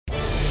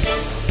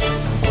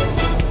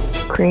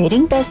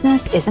Creating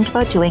business isn't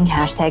about doing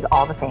hashtag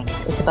all the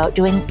things. It's about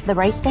doing the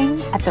right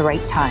thing at the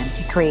right time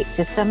to create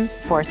systems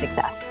for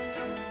success.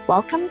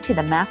 Welcome to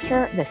the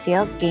Master the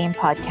Sales Game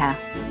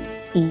podcast.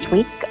 Each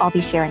week, I'll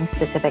be sharing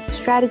specific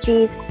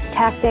strategies,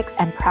 tactics,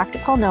 and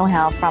practical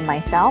know-how from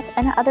myself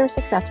and other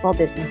successful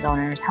business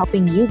owners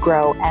helping you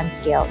grow and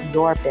scale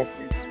your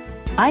business.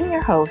 I'm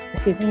your host,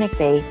 Susan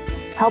McVeigh,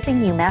 helping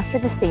you master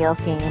the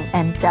sales game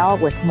and sell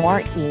with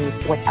more ease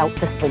without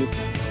the sleaze.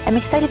 I'm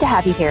excited to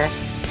have you here.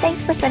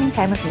 Thanks for spending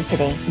time with me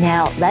today.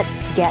 Now, let's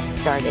get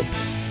started.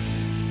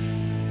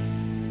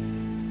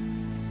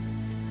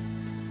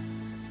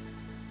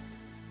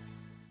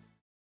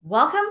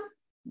 Welcome.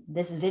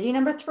 This is video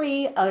number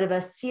 3 out of a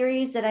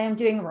series that I am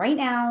doing right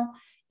now.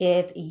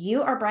 If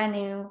you are brand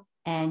new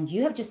and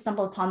you have just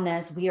stumbled upon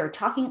this, we are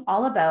talking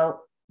all about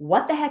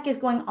what the heck is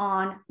going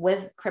on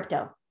with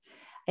crypto.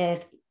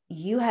 If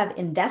you have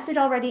invested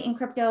already in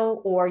crypto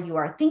or you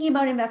are thinking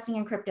about investing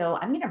in crypto,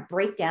 I'm going to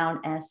break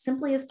down as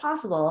simply as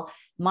possible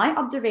my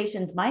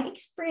observations, my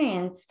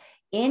experience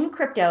in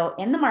crypto,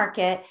 in the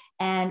market,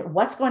 and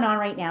what's going on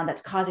right now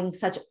that's causing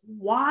such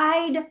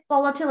wide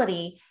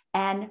volatility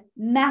and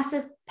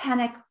massive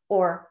panic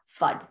or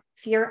FUD,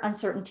 fear,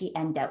 uncertainty,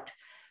 and doubt.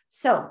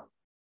 So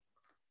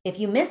if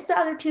you missed the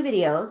other 2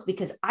 videos,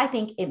 because I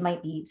think it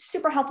might be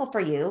super helpful for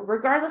you,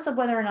 regardless of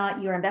whether or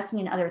not you're investing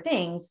in other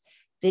things,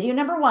 video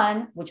number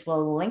 1, which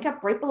will link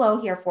up right below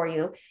here for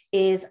you,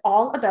 is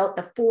all about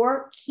the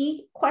 4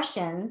 key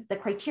questions, the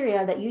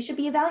criteria that you should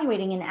be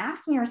evaluating and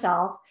asking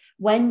yourself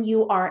when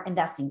you are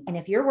investing. And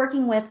if you're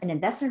working with an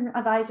investment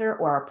advisor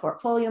or a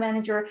portfolio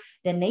manager,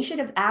 then they should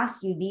have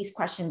asked you these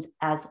questions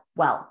as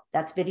well.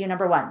 That's video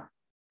number 1.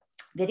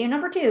 Video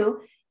number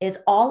 2 is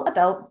all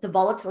about the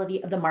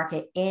volatility of the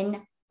market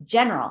in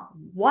general.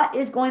 What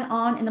is going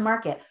on in the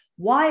market?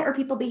 Why are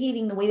people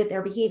behaving the way that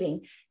they're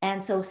behaving?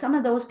 And so some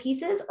of those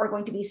pieces are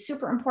going to be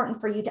super important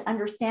for you to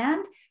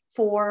understand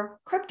for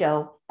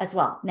crypto as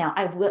well. Now,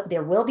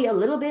 there will be a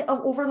little bit of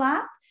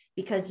overlap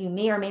because you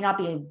may or may not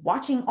be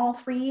watching all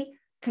 3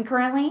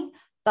 concurrently,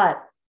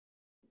 but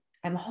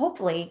I'm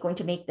hopefully going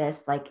to make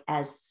this like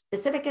as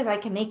specific as I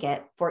can make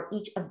it for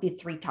each of the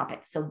 3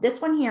 topics. So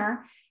this one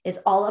here is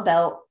all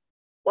about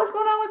what's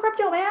going on with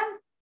crypto, man.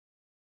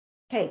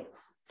 Okay,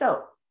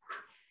 so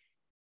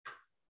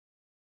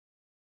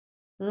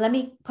let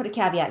me put a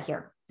caveat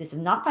here. This is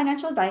not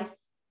financial advice.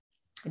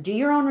 Do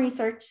your own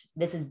research.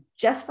 This is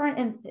just for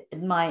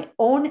my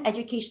own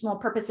educational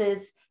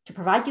purposes to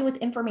provide you with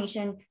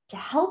information to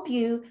help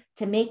you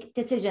to make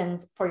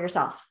decisions for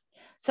yourself.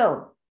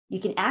 So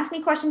you can ask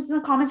me questions in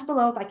the comments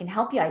below. If I can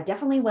help you, I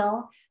definitely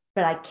will,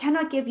 but I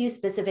cannot give you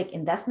specific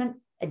investment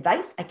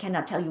advice. I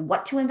cannot tell you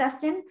what to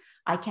invest in.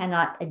 I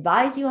cannot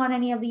advise you on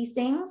any of these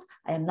things.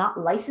 I am not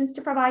licensed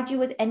to provide you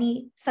with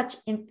any such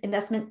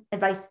investment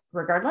advice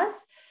regardless.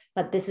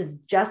 But this is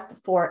just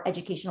for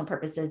educational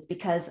purposes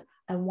because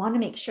I want to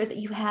make sure that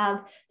you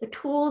have the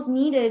tools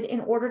needed in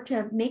order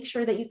to make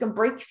sure that you can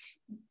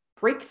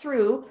break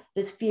through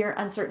this fear,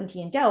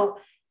 uncertainty, and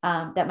doubt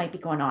that might be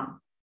going on.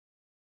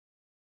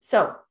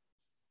 So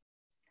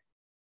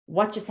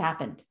what just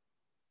happened?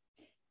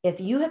 If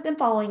you have been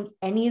following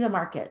any of the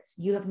markets,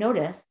 you have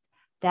noticed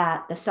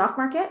that the stock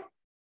market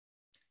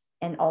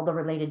and all the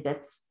related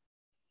bits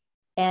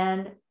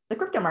and the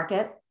crypto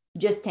market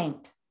just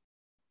tanked.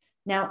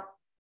 Now,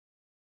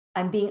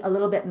 I'm being a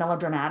little bit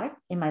melodramatic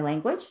in my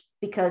language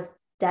because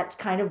that's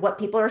kind of what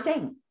people are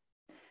saying.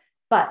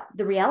 But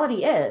the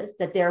reality is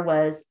that there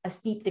was a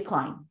steep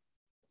decline,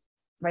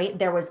 right?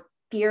 There was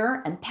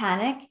fear and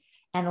panic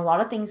and a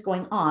lot of things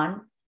going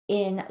on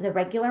in the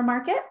regular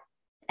market.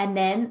 And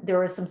then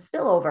there was some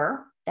spillover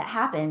that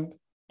happened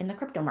in the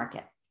crypto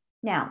market.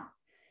 Now,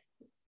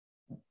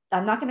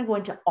 I'm not going to go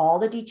into all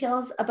the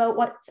details about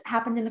what's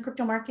happened in the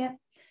crypto market.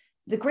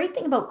 The great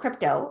thing about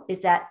crypto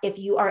is that if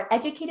you are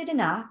educated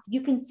enough,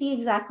 you can see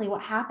exactly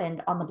what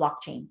happened on the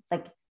blockchain.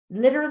 Like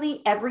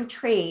literally every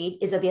trade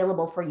is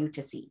available for you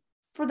to see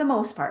for the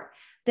most part.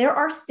 There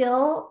are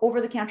still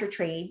over-the-counter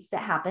trades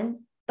that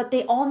happen, but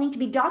they all need to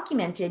be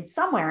documented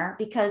somewhere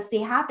because they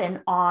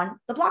happen on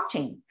the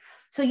blockchain.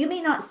 So you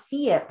may not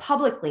see it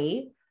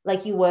publicly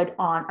like you would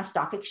on a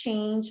stock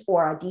exchange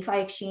or a DeFi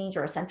exchange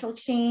or a central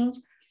exchange,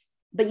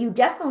 but you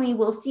definitely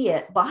will see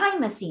it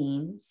behind the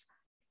scenes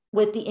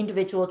with the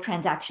individual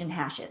transaction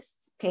hashes,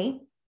 okay?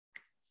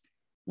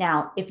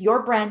 Now, if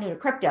you're brand new to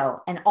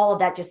crypto and all of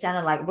that just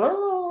sounded like, blah,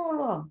 blah,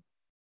 blah,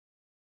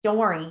 don't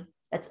worry,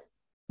 that's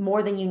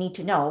more than you need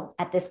to know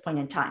at this point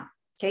in time,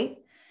 okay?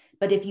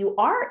 But if you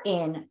are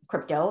in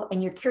crypto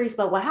and you're curious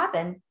about what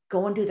happened,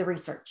 go and do the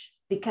research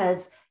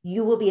because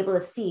you will be able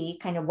to see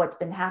kind of what's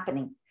been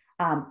happening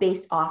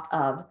based off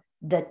of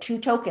the 2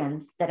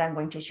 tokens that I'm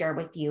going to share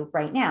with you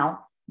right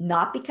now,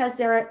 not because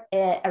they're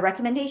a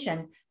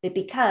recommendation, but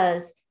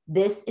because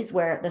this is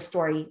where the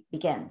story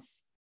begins,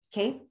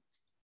 okay?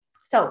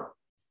 So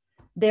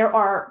there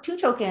are 2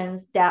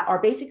 tokens that are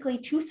basically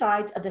 2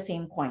 sides of the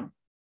same coin.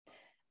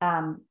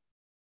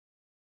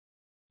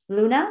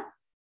 Luna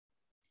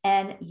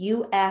and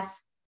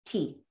UST,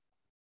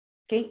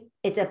 okay?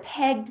 It's a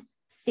pegged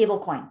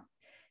stablecoin,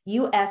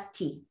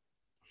 UST.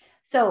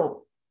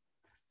 So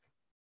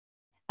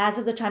as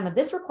of the time of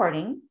this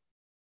recording,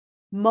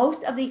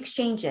 most of the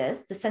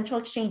exchanges, the central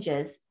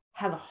exchanges,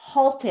 have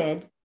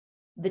halted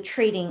the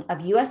trading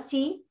of UST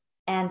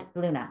and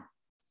Luna.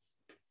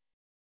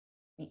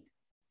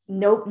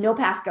 No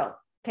pass go,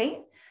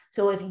 okay?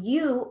 So if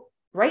you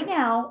right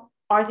now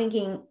are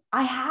thinking,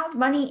 I have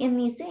money in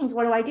these things,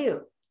 what do I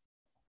do?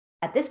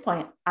 At this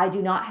point, I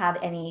do not have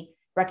any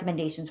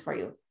recommendations for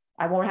you.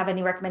 I won't have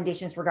any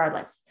recommendations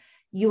regardless.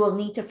 You will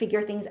need to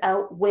figure things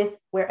out with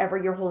wherever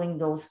you're holding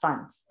those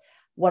funds.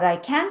 What I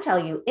can tell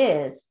you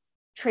is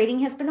trading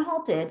has been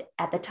halted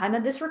at the time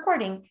of this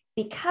recording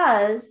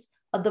because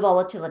of the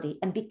volatility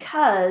and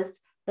because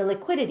the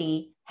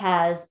liquidity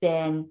has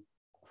been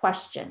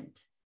questioned.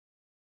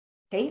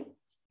 Okay,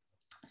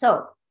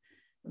 so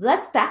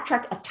let's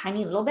backtrack a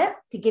tiny little bit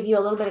to give you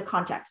a little bit of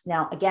context.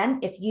 Now, again,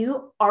 if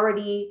you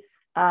already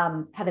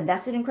have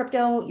invested in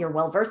crypto, you're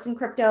well versed in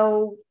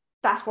crypto,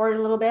 fast forward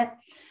a little bit,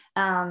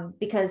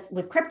 because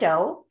with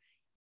crypto,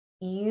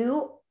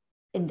 you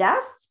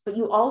invest, but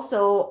you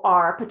also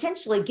are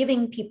potentially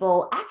giving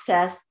people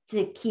access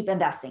to keep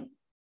investing.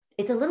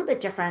 It's a little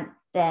bit different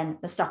than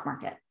the stock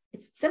market.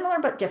 It's similar,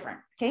 but different,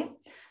 okay?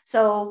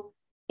 So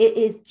it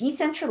is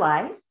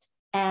decentralized,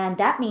 and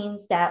that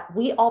means that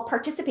we all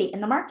participate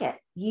in the market.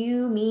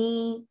 You,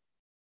 me,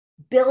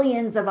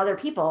 billions of other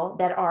people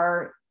that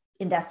are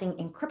investing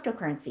in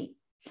cryptocurrency.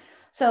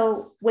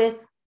 So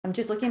I'm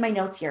just looking at my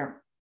notes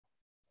here.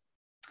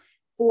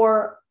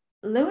 For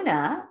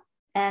Luna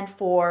and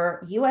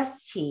for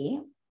UST,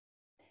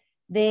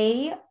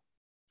 they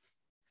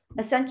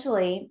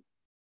essentially,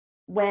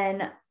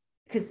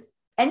 because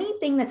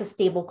anything that's a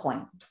stable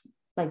coin,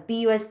 like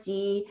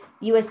BUSD,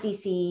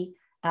 USDC,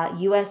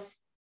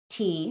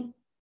 UST,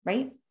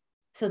 right?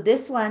 So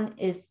this one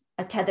is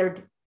a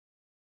tethered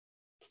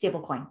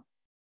stable coin.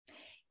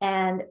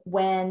 And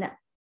when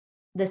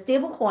the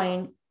stable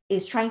coin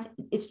it's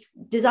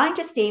designed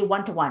to stay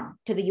 1-to-1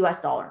 to the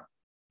US dollar.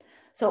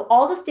 So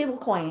all the stable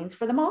coins,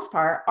 for the most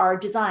part, are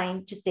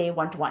designed to stay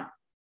 1-to-1.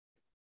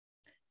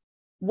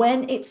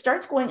 When it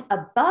starts going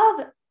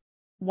above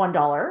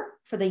 $1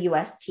 for the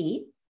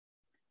UST,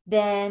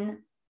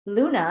 then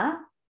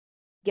Luna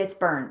gets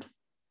burned.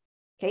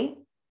 Okay,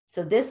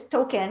 so this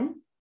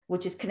token,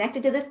 which is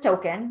connected to this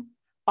token,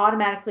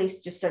 automatically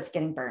just starts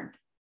getting burned.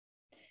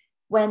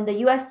 When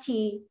the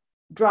UST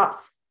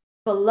drops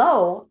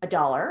below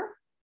 $1,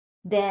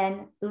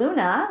 then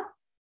Luna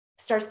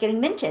starts getting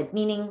minted,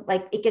 meaning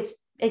like it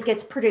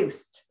gets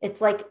produced.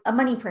 It's like a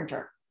money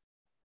printer.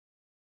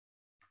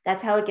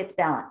 That's how it gets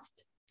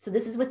balanced. So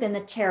this is within the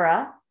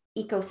Terra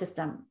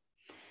ecosystem.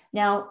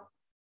 Now,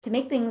 to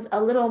make things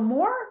a little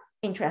more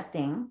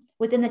interesting,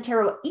 within the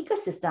Terra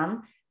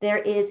ecosystem, there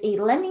is a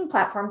lending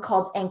platform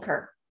called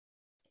Anchor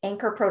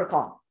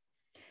Protocol.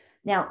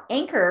 Now,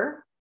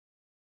 Anchor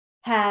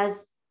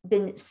has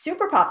been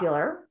super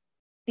popular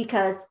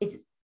because it's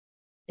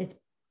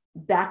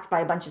backed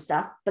by a bunch of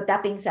stuff. But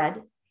that being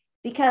said,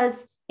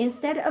 because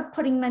instead of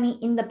putting money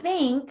in the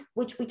bank,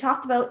 which we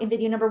talked about in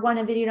video number 1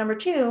 and video number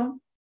 2,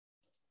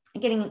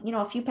 and getting,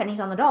 a few pennies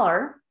on the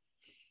dollar,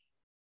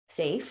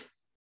 safe.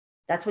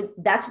 That's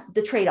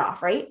the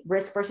trade-off, right?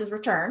 Risk versus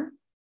return.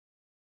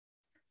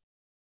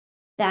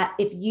 That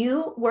if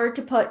you were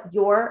to put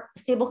your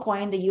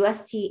stablecoin, the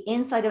UST,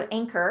 inside of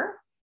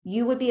Anchor,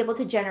 you would be able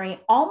to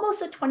generate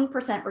almost a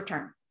 20%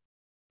 return.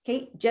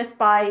 Okay, just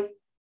by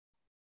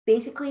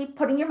basically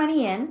putting your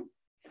money in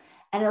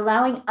and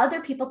allowing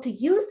other people to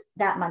use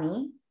that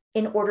money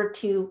in order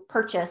to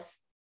purchase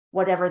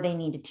whatever they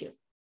needed to.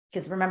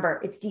 Because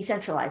remember, it's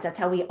decentralized. That's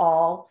how we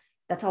all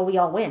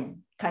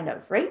win, kind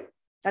of, right?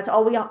 That's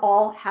all we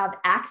all have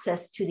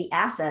access to the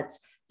assets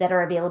that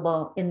are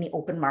available in the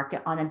open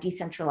market on a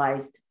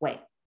decentralized way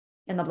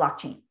in the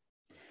blockchain.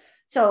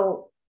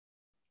 So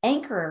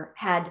Anchor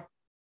had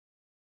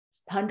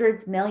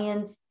hundreds,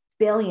 millions,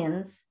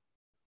 billions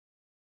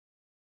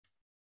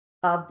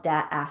of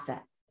that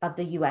asset, of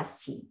the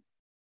UST.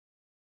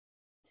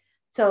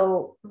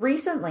 So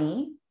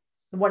recently,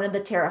 one of the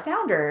Terra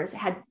founders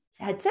had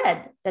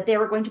said that they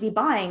were going to be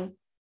buying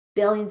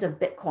billions of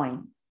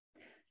Bitcoin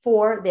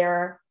for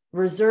their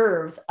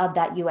reserves of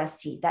that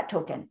UST, that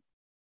token.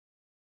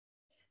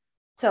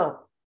 So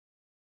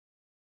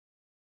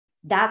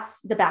that's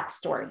the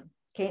backstory.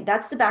 Okay,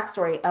 that's the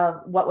backstory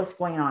of what was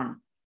going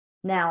on.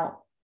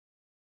 Now,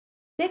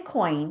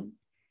 Bitcoin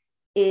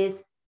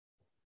is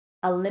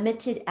a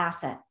limited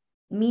asset,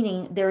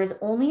 meaning there is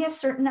only a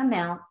certain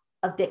amount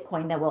of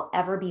Bitcoin that will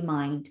ever be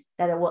mined,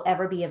 that it will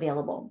ever be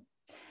available.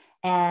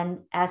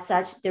 And as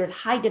such, there's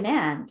high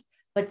demand,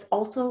 but it's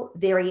also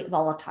very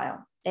volatile.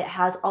 It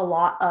has a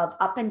lot of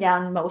up and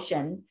down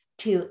motion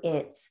to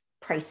its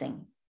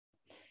pricing.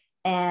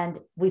 And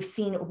we've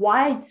seen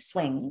wide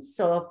swings.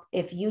 So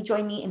if you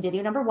join me in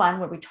video number 1,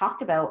 where we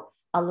talked about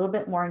a little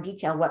bit more in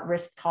detail what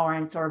risk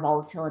tolerance or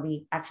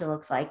volatility actually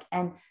looks like,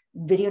 and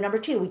video number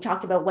 2, we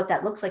talked about what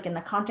that looks like in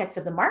the context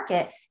of the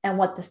market and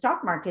what the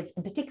stock markets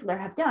in particular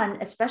have done,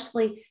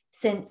 especially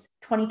since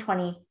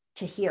 2020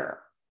 to here.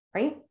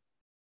 right?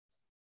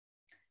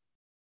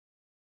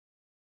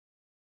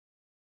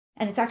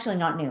 And it's actually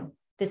not new.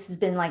 This has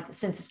been like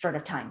since the start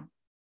of time.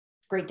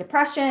 Great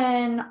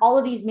Depression, all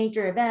of these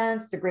major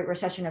events, the Great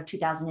Recession of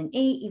 2008,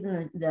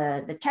 even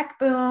the tech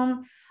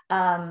boom,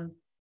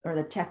 or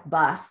the tech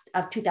bust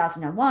of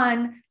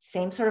 2001,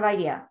 same sort of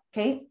idea,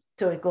 okay?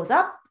 So it goes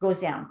up, goes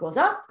down, goes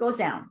up, goes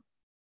down.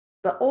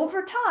 But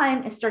over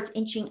time, it starts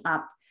inching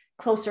up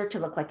closer to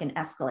look like an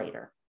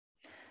escalator.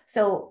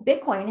 So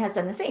Bitcoin has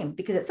done the same,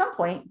 because at some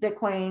point,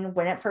 Bitcoin,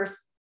 when it first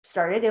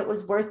started, it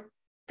was worth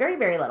very,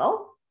 very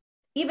little.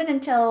 Even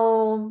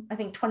until I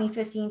think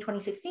 2015,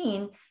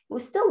 2016, it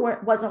was still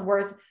wasn't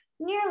worth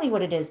nearly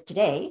what it is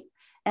today.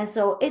 And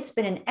so it's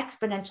been an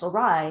exponential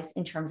rise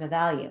in terms of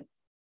value.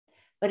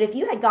 But if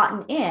you had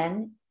gotten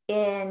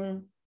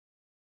in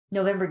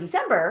November,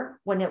 December,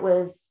 when it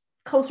was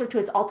closer to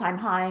its all-time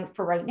high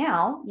for right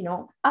now, you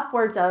know,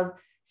 upwards of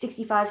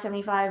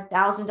 $65,000,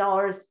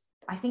 $75,000,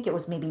 I think it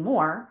was maybe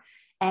more.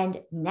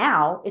 And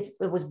now it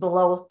was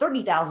below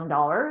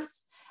 $30,000.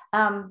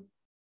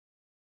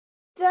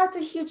 That's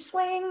a huge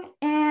swing,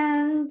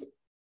 and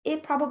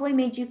it probably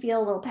made you feel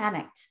a little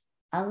panicked,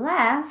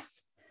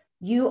 unless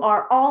you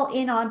are all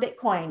in on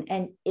Bitcoin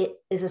and it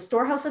is a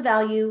storehouse of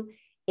value.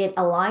 It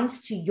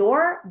aligns to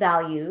your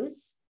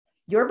values,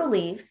 your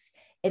beliefs,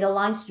 it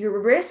aligns to your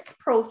risk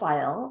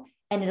profile,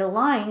 and it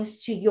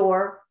aligns to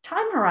your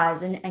time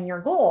horizon and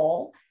your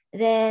goal.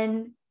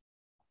 Then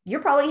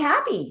you're probably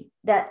happy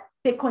that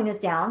Bitcoin is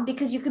down,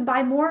 because you can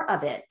buy more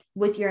of it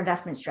with your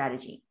investment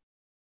strategy.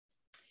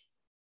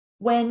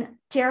 When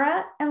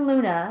Terra and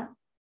Luna,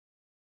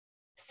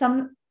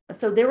 so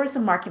there was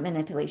some market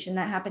manipulation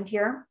that happened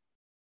here.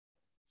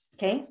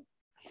 Okay.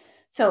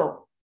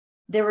 So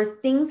there was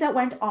things that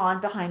went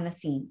on behind the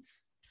scenes.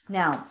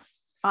 Now,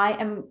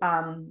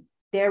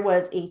 there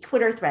was a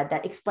Twitter thread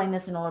that explained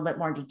this in a little bit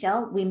more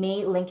detail. We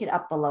may link it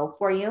up below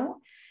for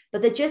you.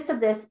 But the gist of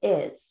this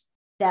is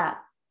that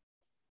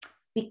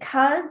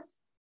because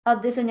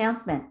of this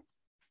announcement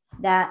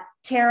that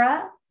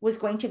Terra was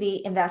going to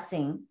be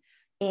investing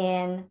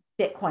in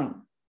Bitcoin,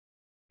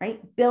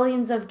 right?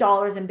 Billions of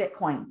dollars in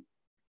Bitcoin.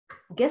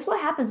 Guess what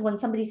happens when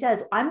somebody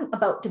says, I'm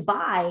about to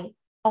buy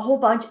a whole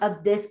bunch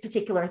of this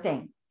particular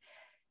thing?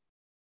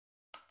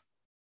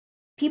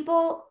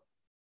 People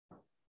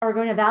are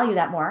going to value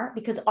that more,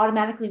 because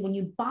automatically when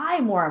you buy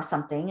more of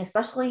something,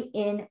 especially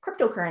in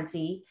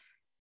cryptocurrency,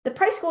 the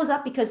price goes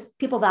up because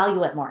people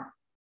value it more.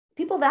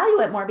 People value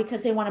it more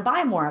because they want to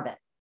buy more of it.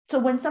 So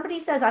when somebody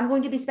says, I'm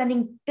going to be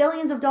spending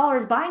billions of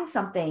dollars buying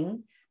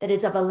something that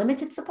is of a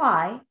limited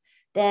supply,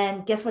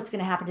 then guess what's going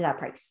to happen to that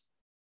price?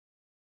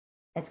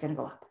 It's going to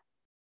go up.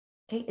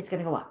 Okay, it's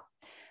going to go up.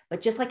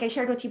 But just like I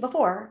shared with you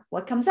before,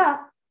 what comes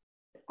up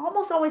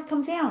almost always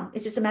comes down.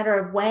 It's just a matter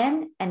of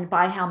when and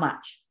by how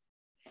much.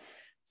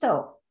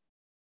 So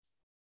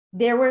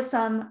there were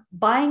some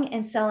buying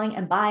and selling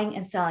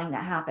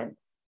that happened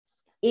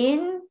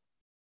in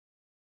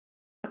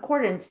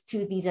accordance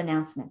to these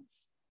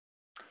announcements.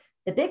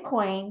 The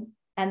Bitcoin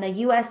and the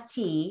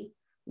UST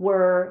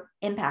were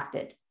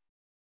impacted.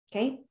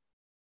 Okay.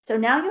 So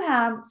now you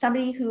have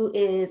somebody who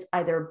is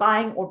either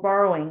buying or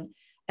borrowing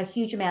a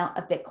huge amount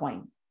of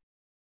Bitcoin,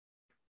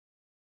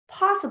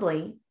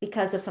 possibly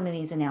because of some of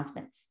these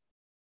announcements.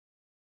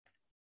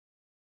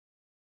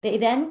 They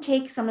then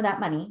take some of that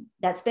money,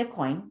 that's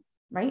Bitcoin,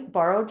 right?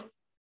 Borrowed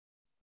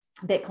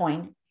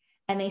Bitcoin,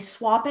 and they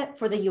swap it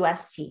for the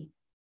UST.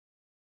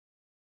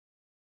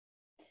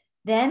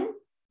 Then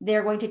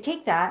they're going to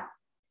take that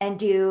and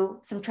do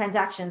some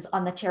transactions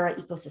on the Terra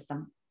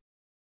ecosystem.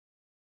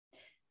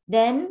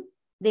 Then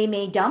they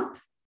may dump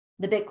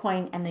the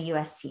Bitcoin and the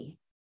UST.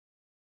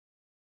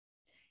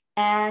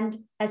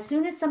 And as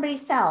soon as somebody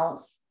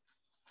sells,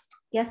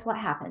 guess what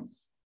happens?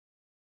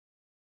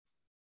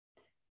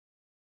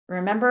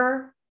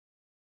 Remember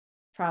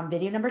from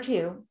video number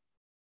 2,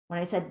 when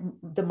I said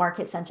the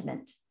market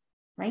sentiment,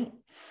 right?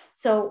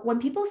 So when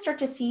people start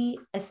to see,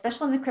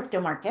 especially in the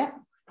crypto market,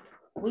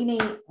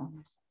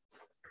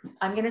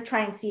 I'm going to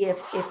try and see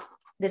if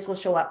this will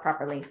show up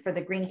properly for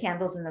the green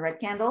candles and the red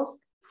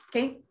candles.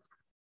 Okay.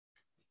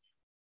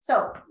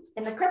 So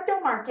in the crypto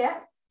market,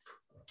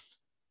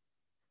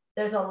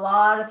 there's a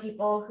lot of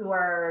people who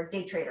are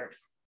day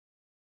traders.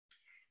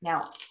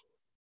 Now,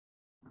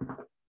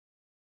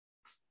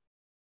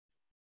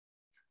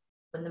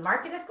 when the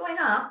market is going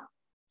up,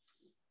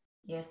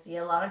 you see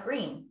a lot of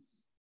green,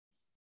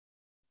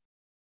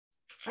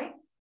 right?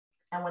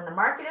 And when the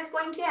market is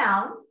going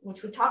down,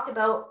 which we talked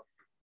about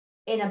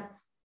in a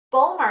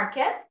bull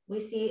market,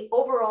 we see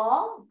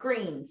overall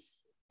greens.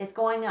 It's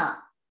going up.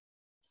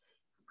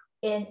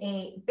 In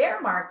a bear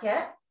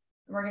market,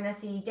 we're going to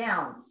see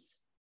downs.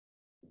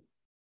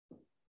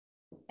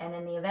 And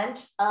in the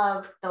event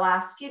of the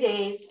last few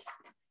days,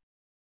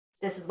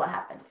 this is what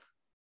happened.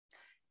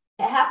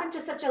 It happened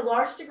to such a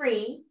large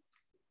degree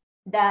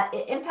that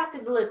it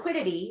impacted the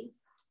liquidity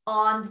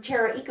on the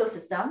Terra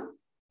ecosystem,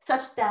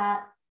 such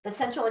that the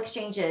central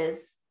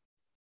exchanges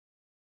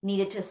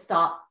needed to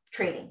stop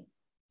trading.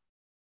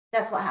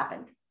 That's what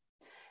happened.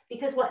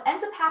 Because what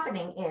ends up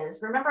happening is,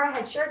 remember I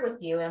had shared with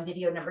you in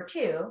video number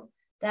 2,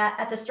 that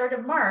at the start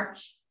of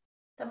March,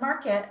 the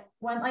market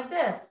went like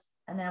this,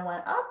 and then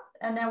went up,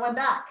 and then went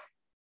back.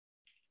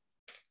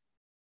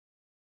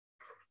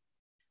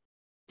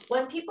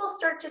 When people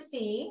start to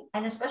see,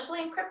 and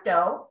especially in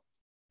crypto,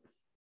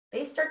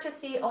 they start to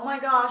see, oh my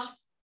gosh,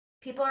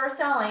 people are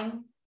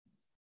selling.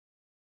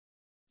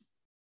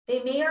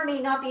 They may or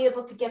may not be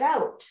able to get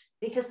out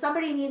because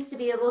somebody needs to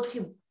be able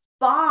to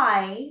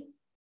buy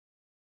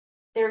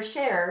their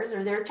shares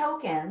or their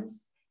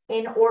tokens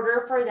in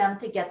order for them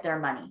to get their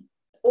money.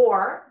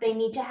 Or they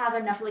need to have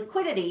enough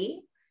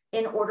liquidity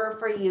in order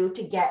for you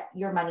to get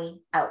your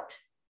money out.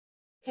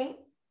 Okay,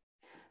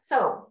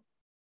 so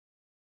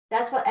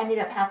that's what ended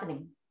up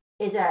happening,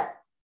 is that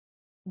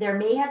there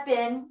may have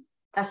been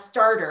a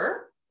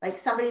starter, like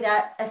somebody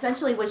that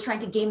essentially was trying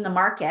to game the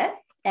market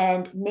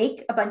and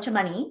make a bunch of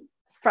money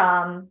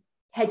from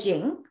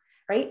hedging,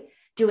 right?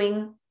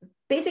 Doing,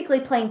 basically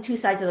playing two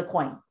sides of the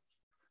coin,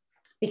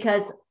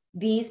 because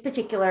these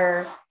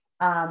particular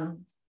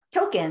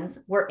tokens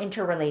were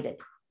interrelated.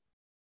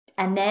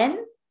 And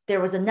then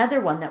there was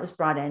another one that was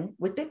brought in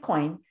with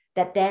Bitcoin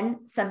that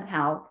then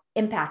somehow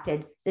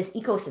impacted this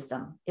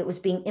ecosystem. It was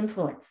being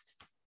influenced,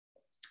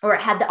 or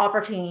it had the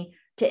opportunity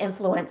to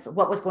influence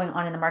what was going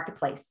on in the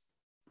marketplace.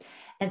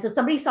 And so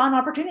somebody saw an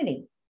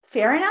opportunity,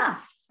 fair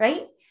enough,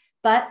 right?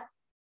 But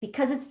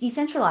because it's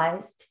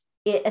decentralized,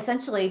 it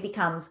essentially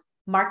becomes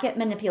market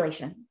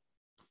manipulation.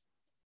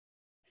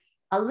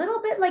 A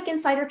little bit like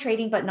insider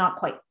trading, but not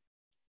quite.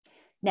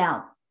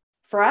 Now,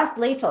 for us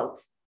layfolk,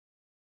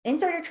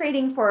 insider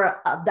trading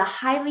for the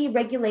highly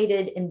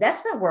regulated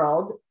investment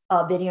world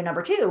of video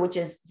number 2, which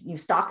is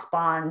stocks,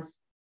 bonds,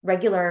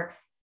 regular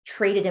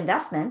traded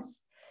investments,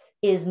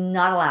 is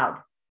not allowed.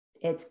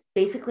 It's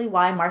basically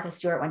why Martha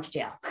Stewart went to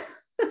jail.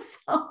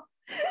 So,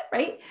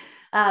 right?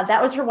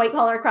 That was her white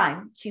collar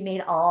crime. She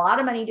made a lot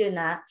of money doing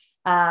that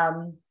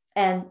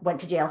and went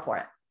to jail for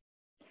it.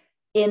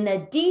 In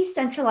the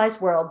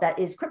decentralized world that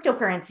is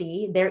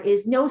cryptocurrency, there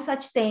is no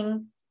such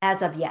thing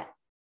as of yet.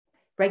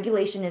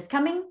 Regulation is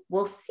coming.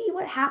 We'll see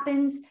what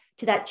happens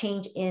to that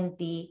change in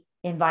the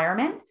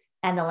environment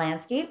and the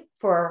landscape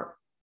for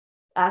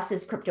us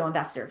as crypto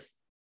investors.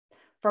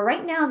 For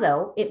right now,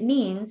 though, it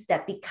means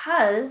that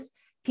because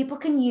people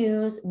can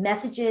use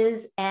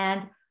messages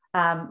and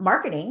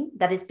marketing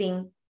that is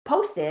being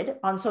posted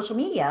on social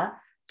media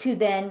to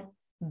then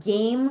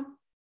game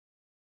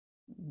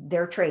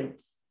their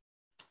trades,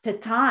 to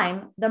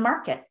time the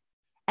market.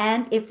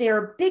 And if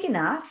they're big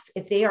enough,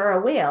 if they are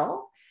a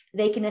whale,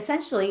 they can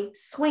essentially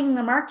swing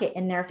the market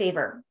in their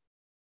favor.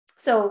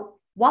 So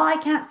while I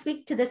can't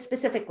speak to this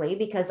specifically,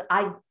 because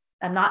I'm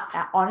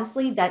not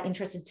honestly that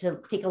interested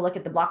to take a look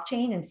at the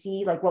blockchain and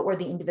see like what were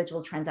the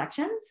individual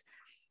transactions,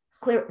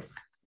 clear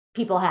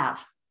people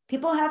have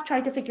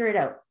tried to figure it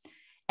out.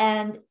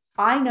 And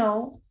I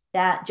know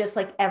that just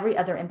like every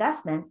other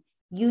investment,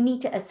 you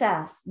need to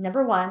assess,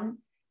 number one,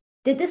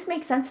 did this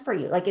make sense for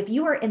you? Like if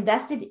you were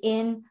invested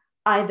in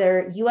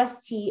either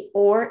UST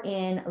or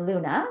in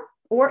Luna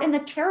or in the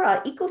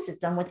Terra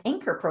ecosystem with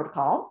Anchor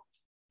protocol,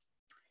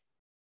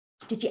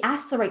 did you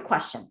ask the right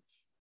questions?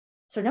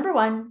 So number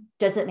one,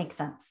 does it make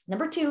sense?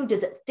 Number two,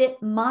 does it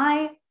fit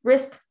my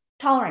risk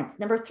tolerance?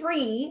 Number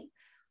three,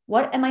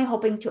 what am I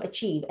hoping to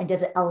achieve? And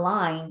does it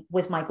align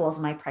with my goals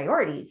and my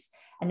priorities?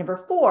 And number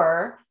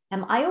four,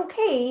 am I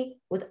okay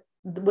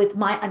with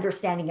my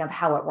understanding of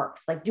how it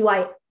works? Like, do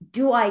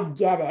I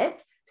get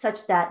it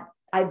such that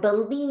I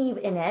believe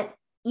in it,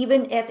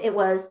 even if it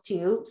was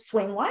to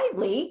swing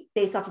widely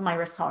based off of my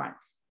risk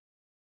tolerance?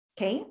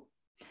 Okay.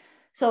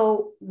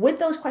 So with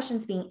those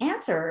questions being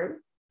answered,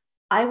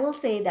 I will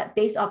say that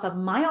based off of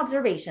my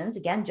observations,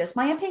 again, just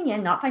my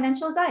opinion, not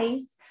financial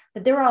advice,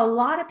 that there are a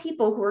lot of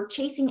people who are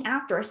chasing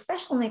after,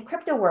 especially in the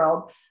crypto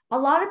world, a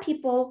lot of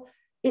people,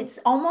 it's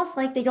almost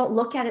like they don't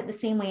look at it the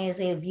same way as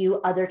they view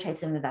other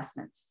types of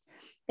investments.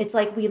 It's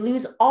like we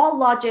lose all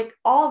logic,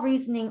 all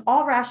reasoning,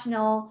 all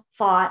rational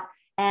thought,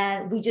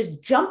 and we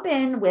just jump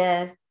in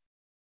without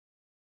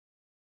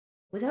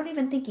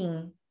even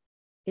thinking,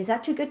 is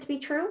that too good to be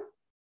true?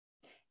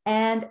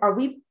 And are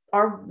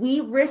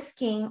we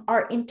risking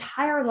our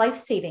entire life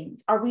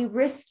savings? Are we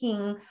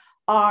risking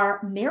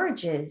our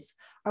marriages?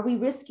 Are we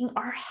risking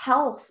our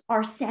health,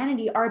 our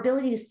sanity, our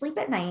ability to sleep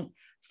at night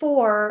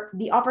for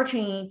the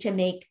opportunity to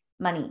make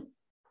money?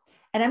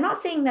 And I'm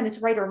not saying that it's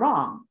right or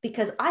wrong,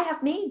 because I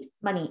have made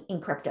money in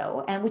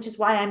crypto, and which is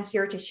why I'm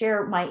here to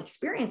share my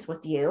experience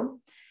with you.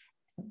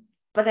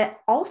 But I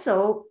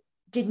also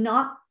did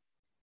not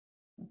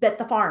bet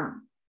the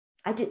farm.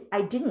 I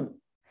didn't.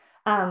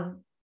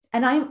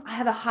 And I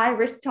have a high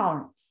risk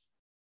tolerance.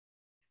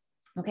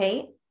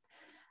 Okay.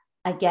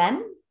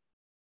 Again,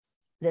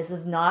 this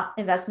is not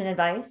investment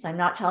advice. I'm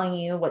not telling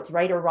you what's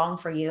right or wrong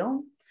for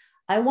you.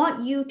 I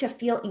want you to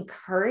feel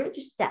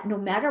encouraged that no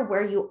matter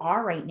where you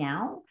are right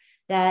now,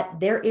 that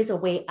there is a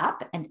way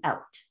up and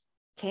out.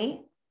 Okay.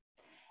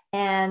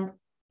 And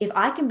if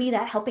I can be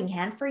that helping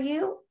hand for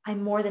you,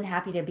 I'm more than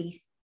happy to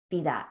be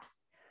that.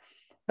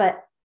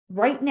 But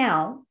right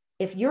now,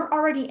 if you're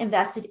already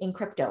invested in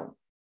crypto,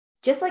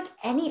 just like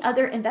any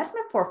other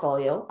investment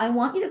portfolio, I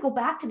want you to go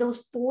back to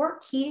those 4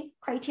 key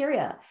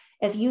criteria.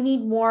 If you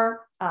need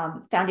more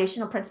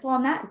foundational principle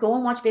on that, go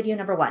and watch video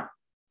number 1.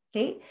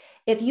 Okay.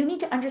 If you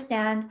need to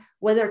understand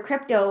whether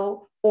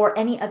crypto or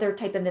any other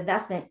type of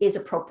investment is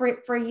appropriate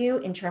for you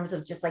in terms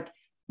of just like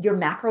your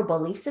macro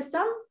belief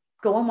system,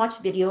 go and watch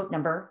video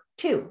number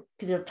 2,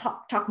 because it'll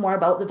talk more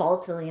about the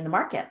volatility in the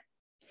market.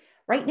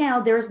 Right now,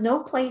 there's no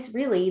place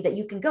really that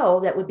you can go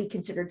that would be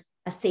considered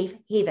a safe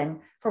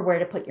haven for where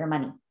to put your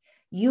money.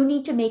 You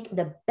need to make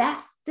the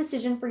best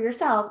decision for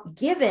yourself,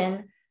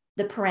 given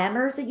the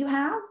parameters that you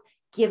have,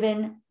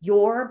 given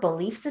your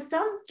belief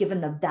system,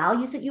 given the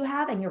values that you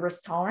have and your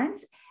risk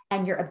tolerance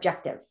and your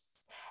objectives.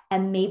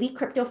 And maybe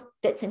crypto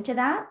fits into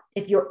that.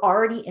 If you're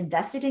already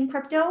invested in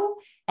crypto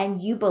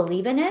and you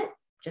believe in it,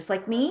 just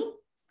like me,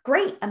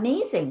 great,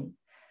 amazing.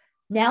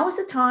 Now is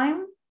the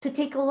time to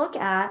take a look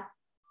at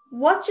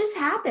what just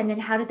happened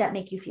and how did that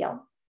make you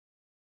feel?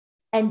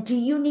 And do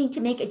you need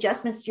to make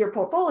adjustments to your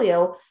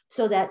portfolio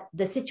so that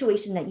the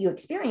situation that you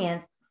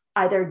experience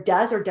either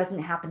does or doesn't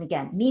happen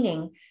again?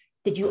 Meaning,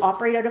 did you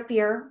operate out of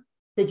fear?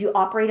 Did you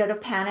operate out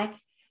of panic?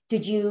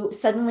 Did you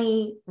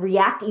suddenly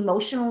react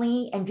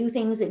emotionally and do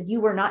things that you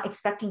were not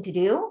expecting to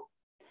do?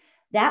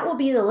 That will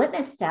be the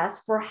litmus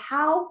test for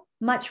how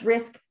much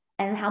risk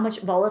and how much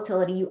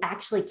volatility you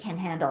actually can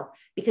handle,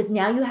 because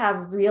now you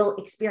have real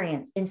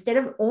experience. Instead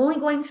of only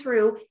going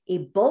through a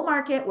bull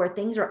market where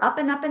things are up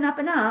and up and up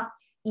and up,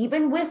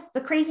 even with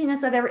the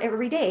craziness of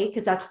every day,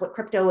 because that's what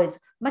crypto is,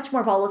 much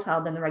more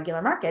volatile than the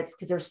regular markets,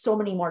 because there's so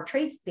many more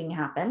trades being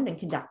happened and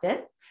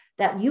conducted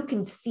that you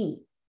can see,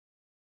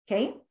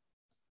 okay?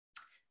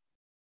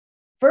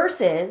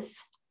 Versus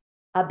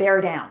a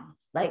bear down,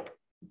 like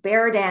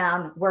bear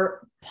down, we're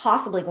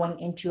possibly going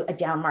into a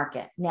down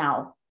market.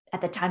 Now, at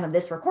the time of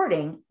this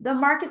recording, the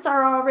markets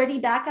are already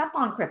back up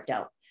on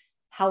crypto.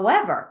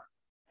 However,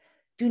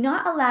 do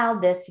not allow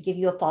this to give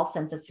you a false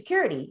sense of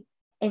security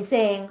in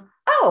saying,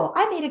 oh,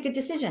 I made a good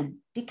decision,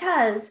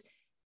 because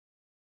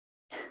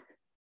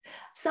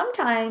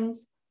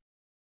sometimes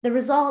the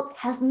result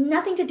has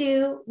nothing to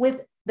do with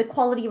the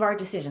quality of our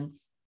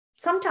decisions.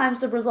 Sometimes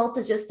the result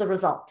is just the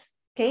result,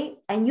 okay?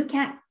 And you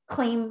can't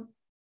claim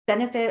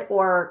benefit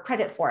or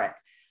credit for it.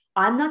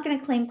 I'm not going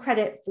to claim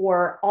credit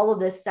for all of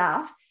this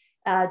stuff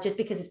just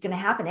because it's going to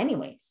happen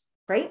anyways,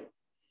 right?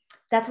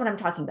 That's what I'm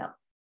talking about.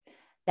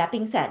 That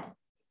being said,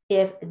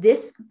 if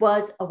this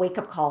was a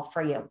wake-up call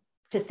for you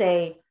to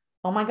say,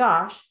 oh my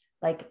gosh,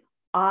 like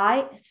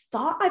I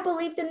thought I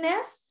believed in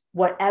this,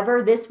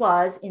 whatever this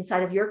was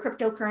inside of your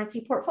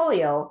cryptocurrency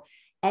portfolio,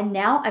 and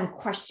now I'm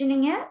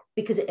questioning it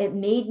because it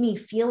made me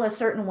feel a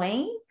certain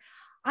way,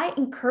 I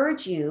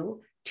encourage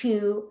you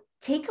to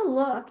take a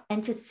look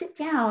and to sit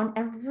down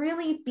and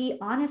really be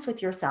honest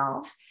with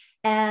yourself.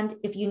 And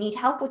if you need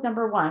help with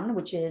number 1,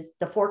 which is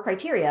the 4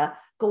 criteria,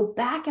 go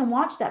back and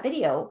watch that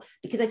video,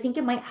 because I think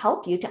it might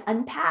help you to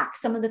unpack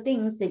some of the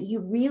things that you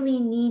really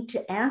need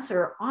to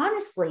answer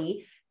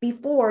honestly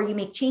before you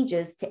make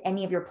changes to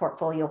any of your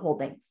portfolio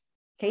holdings.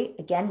 Okay.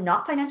 Again,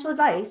 not financial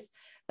advice,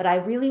 but I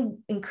really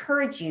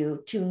encourage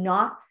you to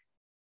not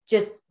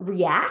just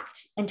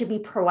react and to be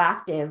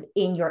proactive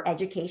in your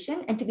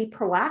education and to be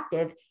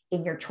proactive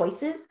in your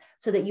choices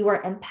so that you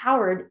are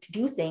empowered to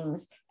do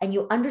things and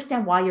you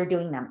understand why you're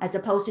doing them, as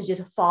opposed to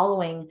just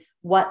following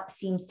what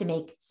seems to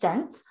make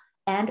sense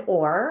and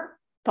or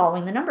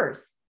following the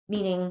numbers,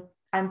 meaning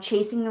I'm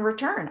chasing the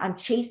return. I'm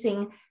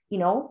chasing,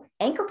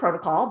 anchor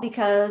protocol,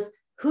 because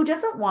who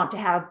doesn't want to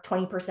have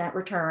 20%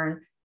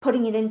 return,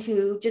 putting it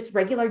into just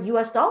regular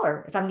US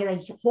dollar? If I'm going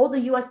to hold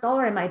the US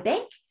dollar in my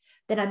bank,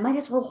 then I might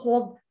as well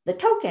hold the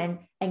token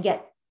and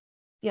get,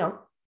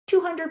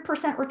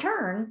 200%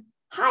 return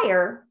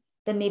higher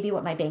than maybe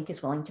what my bank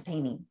is willing to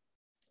pay me.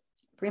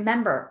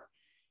 Remember,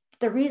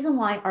 the reason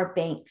why our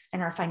banks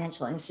and our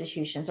financial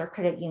institutions, our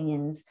credit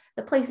unions,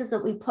 the places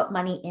that we put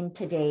money in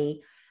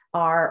today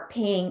are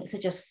paying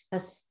such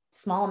a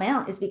small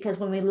amount is because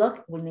when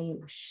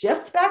we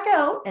shift back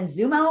out and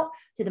zoom out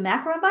to the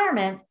macro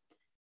environment,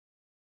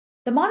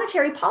 the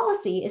monetary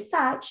policy is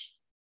such,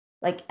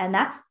 and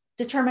that's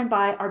determined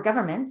by our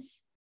governments,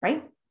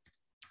 right?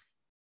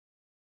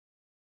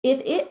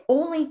 If it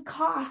only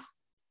costs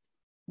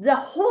the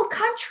whole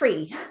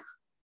country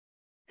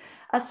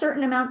a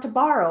certain amount to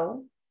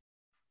borrow,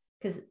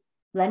 because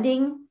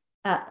lending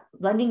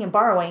and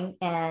borrowing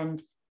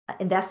and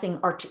investing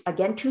are,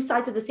 again, 2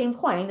 sides of the same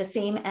coin, the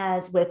same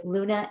as with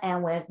Luna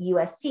and with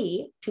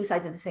UST, 2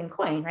 sides of the same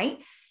coin, right?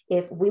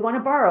 If we want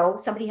to borrow,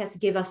 somebody has to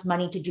give us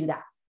money to do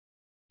that.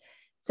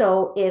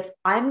 So if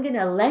I'm going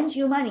to lend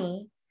you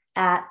money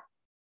at,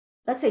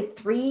 let's say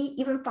 3,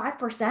 even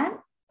 5%,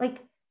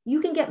 you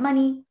can get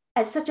money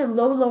at such a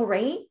low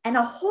rate, and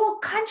a whole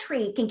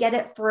country can get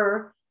it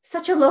for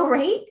such a low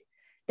rate,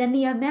 then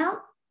the amount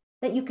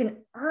that you can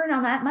earn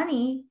on that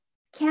money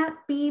can't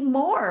be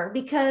more,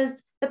 because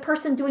the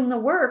person doing the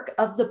work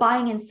of the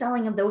buying and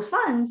selling of those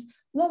funds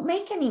won't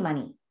make any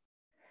money.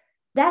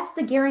 That's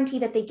the guarantee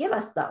that they give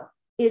us, though,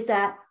 is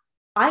that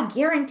I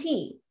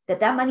guarantee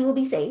that money will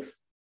be safe,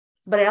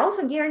 but I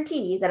also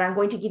guarantee that I'm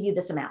going to give you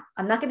this amount.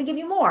 I'm not going to give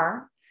you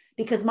more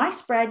because my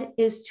spread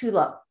is too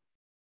low.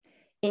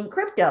 In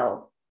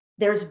crypto,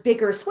 there's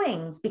bigger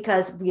swings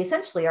because we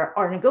essentially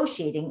are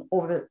negotiating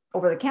over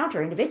the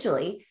counter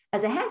individually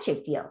as a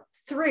handshake deal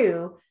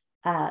through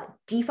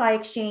DeFi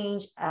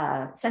exchange,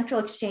 central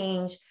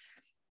exchange,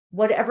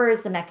 whatever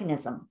is the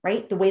mechanism,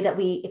 right? The way that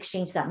we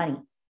exchange that money.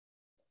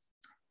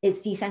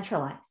 It's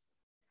decentralized.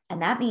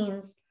 And that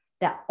means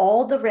that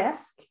all the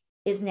risk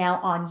is now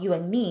on you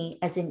and me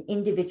as an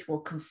individual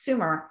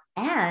consumer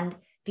and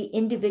the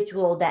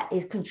individual that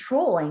is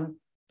controlling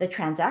the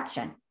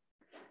transaction.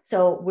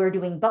 So we're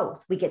doing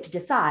both. We get to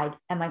decide,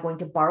 am I going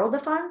to borrow the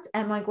funds?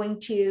 Am I going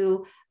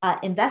to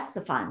invest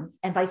the funds,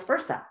 and vice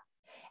versa?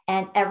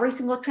 And every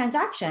single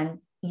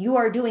transaction, you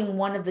are doing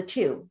one of the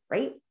two,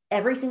 right?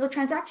 Every single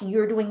transaction,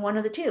 you're doing one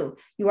of the two.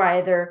 You are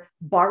either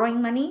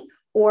borrowing money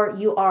or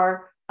you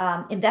are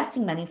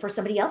investing money for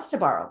somebody else to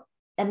borrow.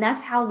 And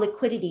that's how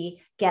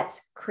liquidity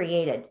gets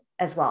created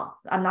as well.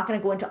 I'm not going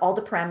to go into all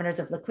the parameters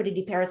of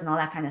liquidity pairs and all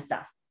that kind of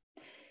stuff.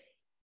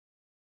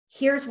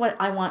 Here's what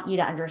I want you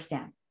to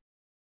understand.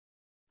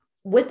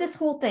 With this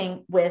whole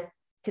thing,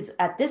 because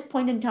at this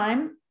point in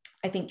time,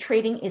 I think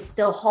trading is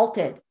still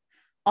halted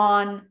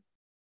on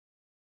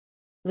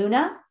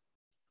Luna,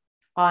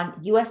 on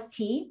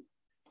UST,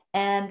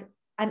 and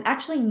I'm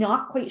actually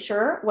not quite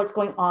sure what's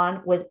going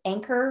on with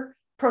Anchor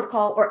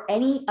protocol or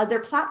any other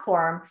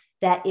platform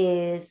that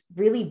is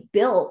really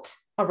built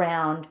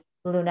around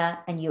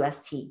Luna and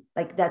UST.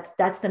 Like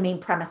that's the main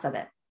premise of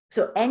it.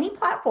 So any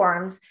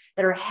platforms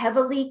that are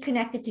heavily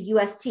connected to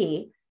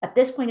UST at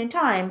this point in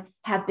time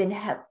have been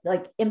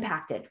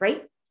impacted,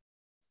 right?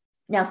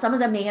 Now, some of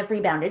them may have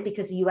rebounded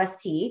because the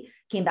UST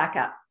came back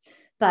up.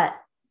 But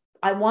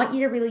I want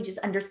you to really just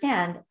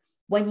understand,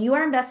 when you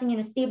are investing in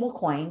a stable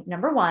coin,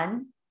 number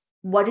one,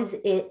 what is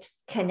it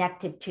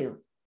connected to?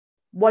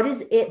 What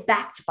is it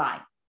backed by?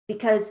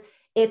 Because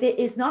if it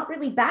is not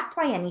really backed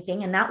by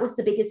anything, and that was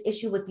the biggest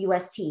issue with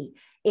UST,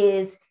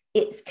 is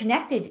it's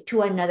connected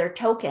to another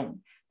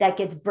token that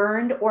gets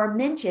burned or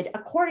minted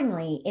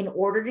accordingly in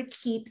order to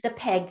keep the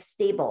peg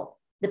stable.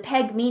 The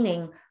peg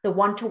meaning the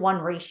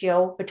 1-to-1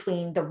 ratio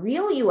between the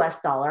real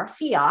US dollar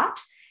fiat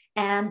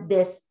and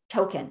this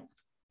token.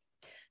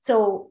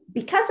 So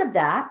because of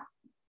that,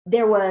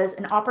 there was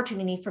an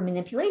opportunity for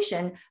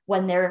manipulation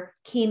when there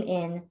came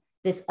in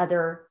this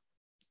other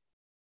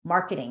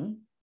marketing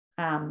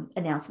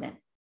announcement.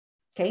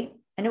 Okay.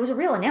 And it was a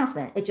real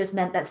announcement. It just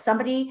meant that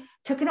somebody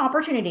took an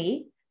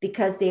opportunity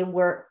because they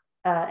were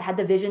had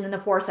the vision and the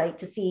foresight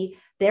to see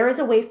there is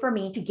a way for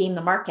me to game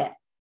the market.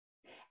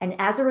 And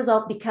as a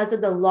result, because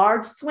of the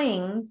large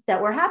swings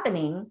that were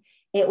happening,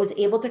 it was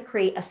able to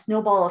create a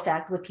snowball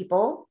effect with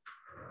people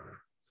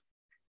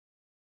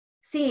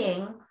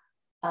seeing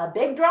a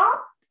big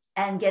drop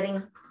and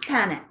getting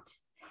panicked.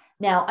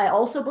 Now, I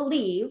also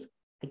believe,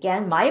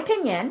 again, my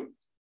opinion,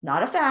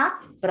 not a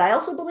fact, but I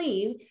also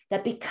believe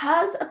that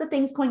because of the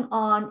things going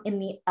on in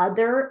the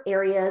other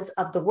areas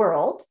of the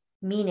world,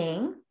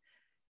 meaning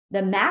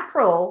the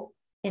macro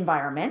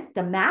environment,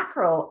 the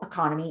macro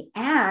economy,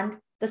 and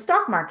the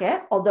stock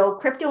market, although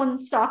crypto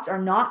and stocks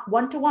are not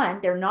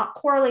 1-to-1, they're not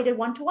correlated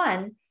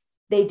 1-to-1,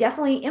 they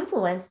definitely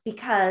influence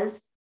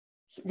because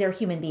they're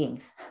human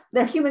beings.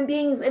 They're human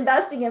beings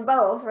investing in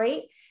both,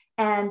 right?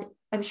 And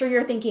I'm sure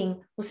you're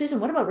thinking, well, Susan,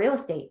 what about real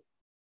estate?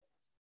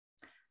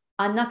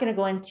 I'm not going to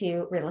go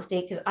into real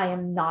estate because I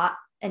am not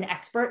an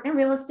expert in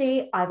real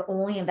estate. I've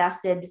only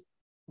invested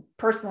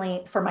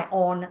personally for my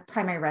own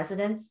primary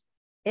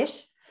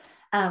residence-ish.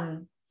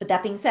 But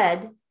that being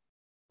said,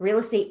 real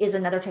estate is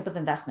another type of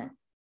investment.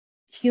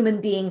 Human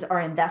beings are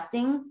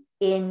investing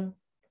in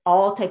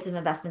all types of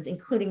investments,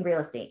 including real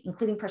estate,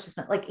 including precious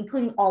metals,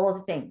 including all of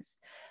the things.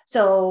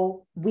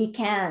 So we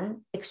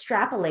can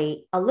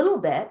extrapolate a little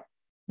bit,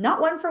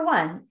 not one for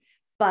one,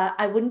 but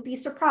I wouldn't be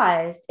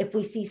surprised if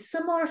we see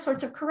similar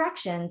sorts of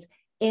corrections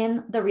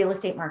in the real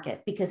estate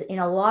market, because in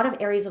a lot of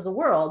areas of the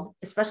world,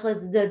 especially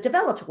the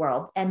developed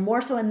world, and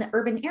more so in the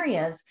urban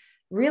areas,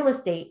 real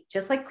estate,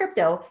 just like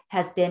crypto,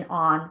 has been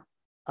on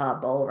a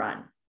bull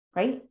run,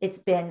 right? It's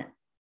been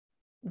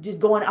just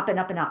going up and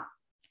up and up.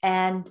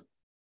 And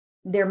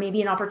there may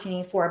be an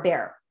opportunity for a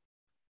bear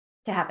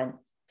to happen.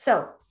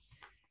 So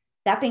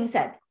that being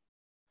said,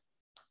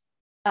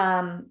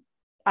 I'm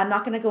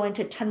not going to go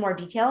into a ton more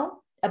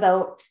detail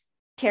about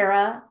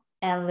Terra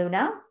and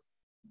Luna.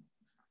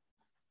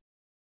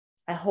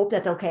 I hope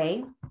that's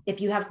okay.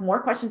 If you have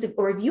more questions,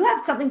 or if you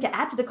have something to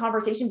add to the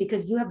conversation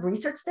because you have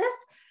researched this,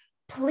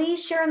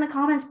 please share in the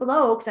comments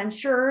below, because I'm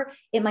sure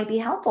it might be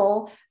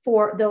helpful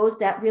for those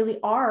that really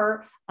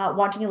are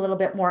wanting a little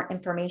bit more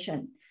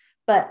information.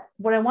 But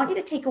what I want you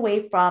to take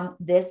away from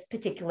this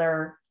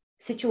particular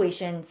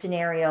situation,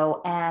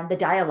 scenario, and the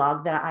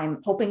dialogue that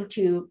I'm hoping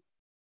to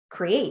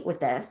create with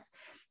this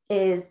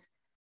is,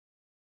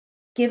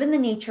 given the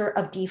nature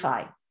of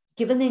DeFi,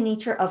 given the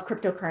nature of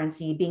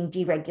cryptocurrency being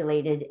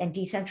deregulated and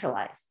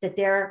decentralized, that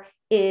there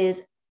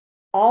is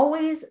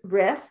always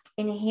risk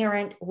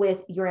inherent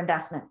with your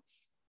investments.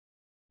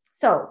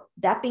 So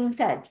that being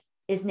said,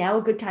 is now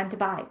a good time to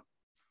buy?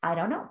 I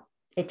don't know.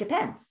 It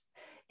depends.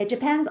 It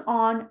depends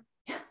on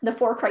the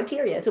 4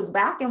 criteria. So go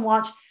back and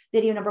watch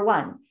video number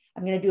 1.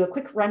 I'm going to do a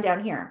quick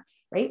rundown here,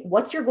 right?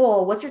 What's your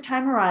goal? What's your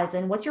time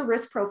horizon? What's your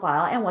risk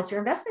profile? And what's your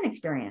investment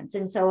experience?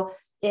 And so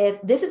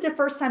if this is your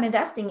first time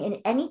investing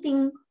in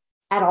anything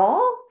at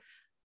all,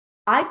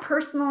 I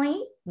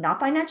personally, not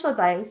financial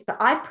advice, but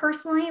I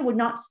personally would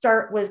not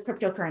start with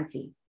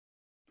cryptocurrency.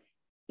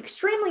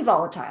 Extremely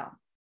volatile.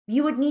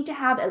 You would need to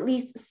have at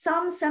least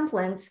some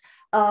semblance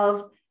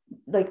of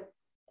like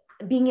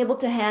being able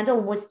to handle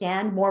and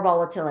withstand more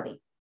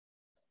volatility.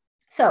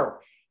 So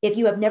if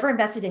you have never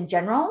invested in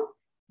general,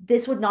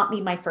 this would not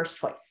be my first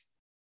choice.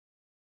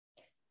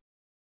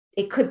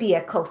 It could be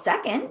a close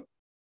second,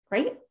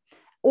 right?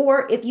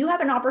 Or if you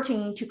have an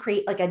opportunity to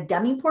create like a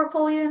dummy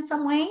portfolio in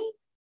some way,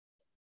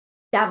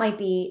 that might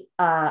be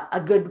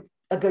a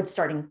good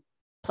starting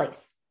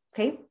place.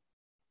 Okay.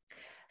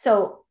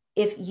 So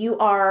if you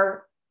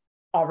are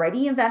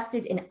already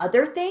invested in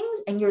other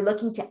things and you're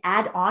looking to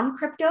add on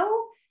crypto,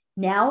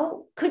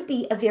 now could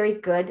be a very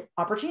good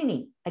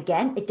opportunity.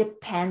 Again, it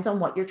depends on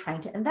what you're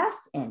trying to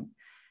invest in.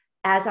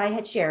 As I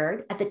had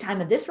shared at the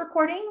time of this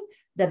recording,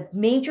 the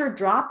major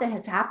drop that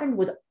has happened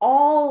with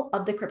all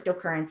of the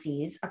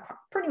cryptocurrencies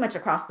pretty much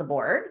across the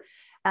board.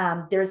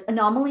 There's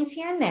anomalies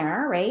here and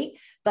there, right?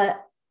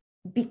 But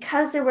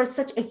because there was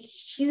such a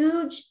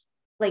huge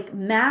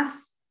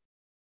mass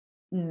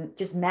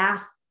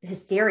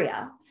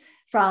hysteria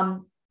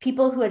from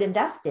people who had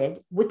invested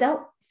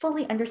without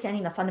fully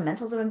understanding the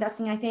fundamentals of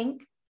investing, I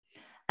think.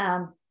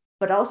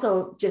 But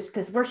also just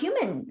because we're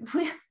human,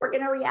 we're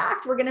going to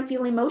react, we're going to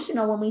feel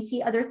emotional when we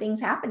see other things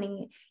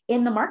happening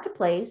in the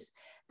marketplace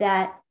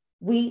that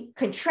we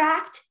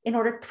contract in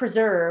order to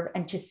preserve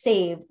and to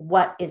save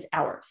what is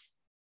ours.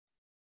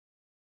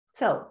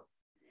 So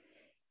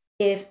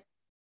if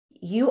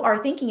you are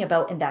thinking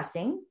about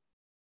investing,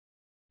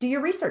 do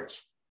your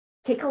research,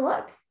 take a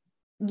look,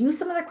 use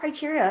some of the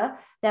criteria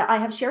that I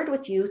have shared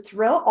with you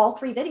throughout all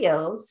 3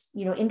 videos,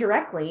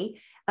 indirectly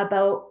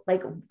about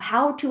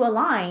how to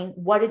align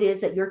what it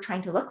is that you're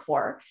trying to look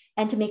for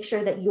and to make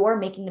sure that you're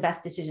making the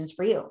best decisions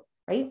for you,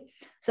 right?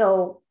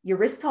 So your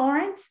risk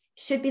tolerance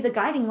should be the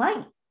guiding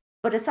light.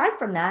 But aside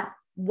from that,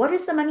 what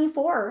is the money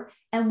for?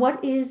 And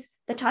what is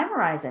the time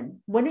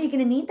horizon? When are you going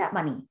to need that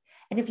money?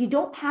 And if you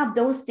don't have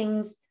those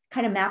things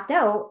kind of mapped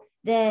out,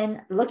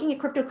 then looking at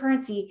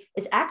cryptocurrency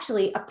is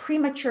actually a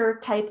premature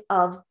type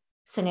of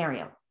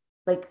scenario.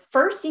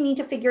 First, you need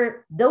to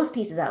figure those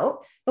pieces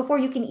out before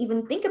you can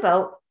even think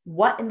about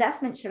what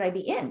investment should I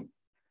be in.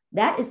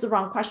 That is the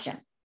wrong question.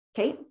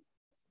 Okay.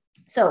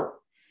 So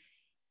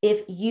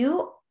if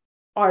you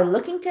are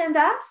looking to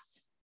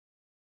invest,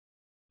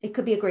 it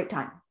could be a great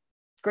time,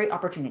 great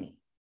opportunity.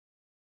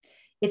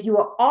 If you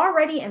are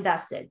already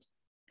invested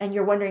and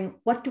you're wondering,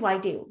 what do I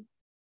do?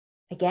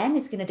 Again,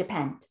 it's going to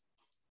depend.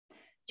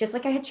 Just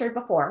like I had shared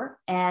before,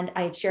 and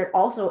I had shared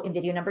also in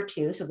video number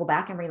 2, so go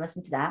back and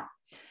re-listen to that.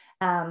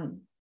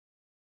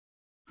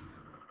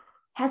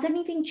 Has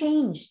anything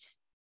changed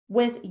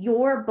with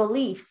your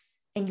beliefs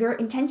and your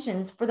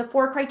intentions for the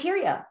 4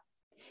 criteria?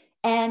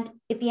 And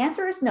if the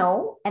answer is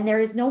no, and there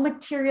is no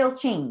material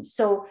change.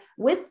 So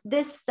with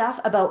this stuff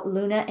about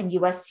Luna and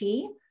UST,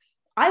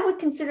 I would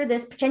consider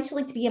this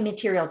potentially to be a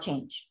material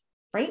change,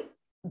 right?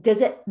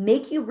 Does it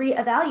make you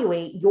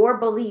reevaluate your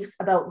beliefs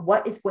about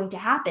what is going to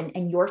happen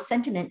and your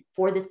sentiment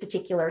for this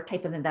particular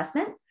type of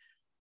investment?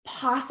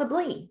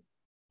 Possibly.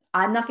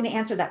 I'm not going to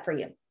answer that for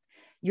you.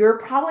 You're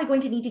probably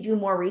going to need to do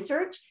more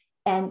research,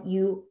 and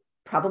you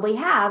probably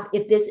have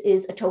if this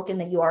is a token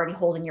that you already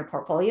hold in your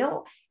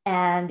portfolio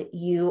and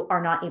you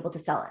are not able to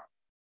sell it.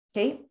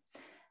 Okay.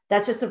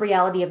 That's just the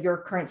reality of your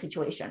current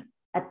situation.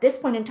 At this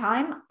point in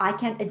time, I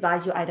can't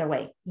advise you either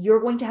way. You're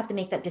going to have to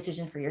make that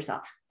decision for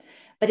yourself.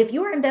 But if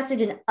you are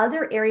invested in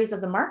other areas of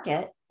the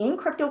market in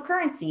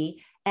cryptocurrency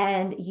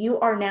and you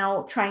are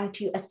now trying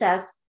to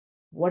assess,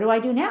 what do I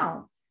do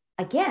now?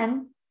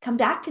 Again, come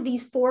back to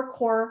these 4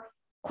 core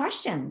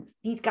questions,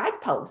 these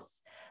guideposts.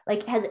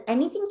 Has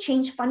anything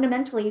changed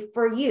fundamentally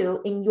for you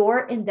in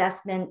your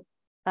investment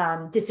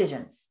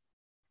decisions?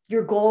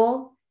 Your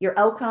goal, your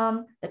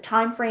outcome, the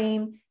time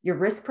frame, your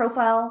risk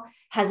profile?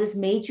 Has this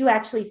made you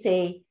actually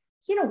say,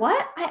 you know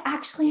what?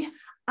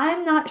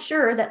 I'm not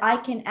sure that I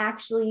can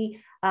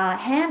actually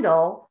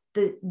handle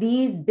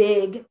these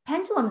big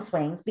pendulum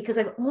swings because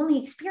I've only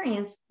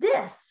experienced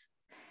this.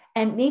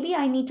 And maybe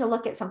I need to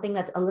look at something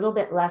that's a little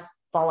bit less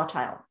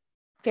volatile.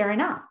 Fair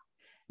enough.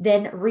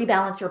 Then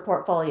rebalance your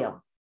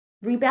portfolio.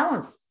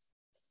 Rebalance.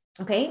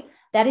 Okay.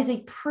 That is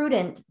a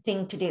prudent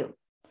thing to do.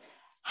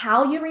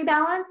 How you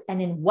rebalance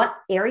and in what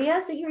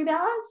areas that you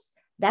rebalance,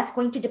 that's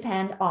going to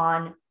depend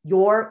on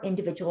your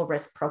individual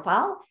risk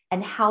profile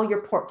and how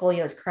your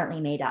portfolio is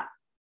currently made up.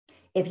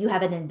 If you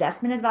have an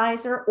investment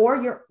advisor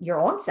or your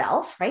own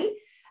self, right,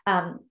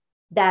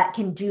 that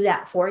can do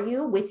that for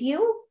you, with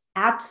you,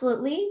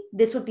 absolutely,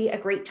 this would be a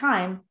great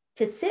time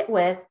to sit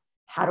with,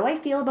 how do I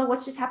feel about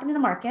what's just happened in the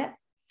market?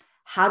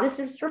 How does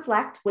this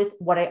reflect with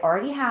what I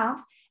already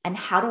have? And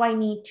how do I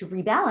need to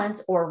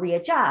rebalance or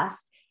readjust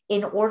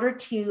in order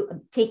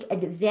to take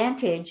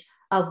advantage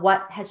of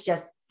what has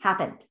just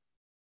happened?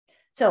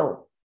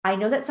 So I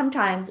know that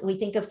sometimes we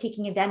think of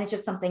taking advantage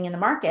of something in the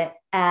market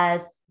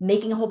as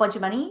making a whole bunch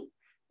of money.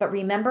 But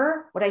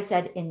remember what I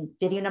said in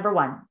video number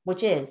 1,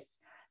 which is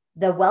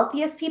the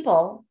wealthiest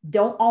people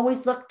don't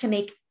always look to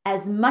make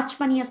as much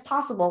money as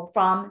possible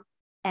from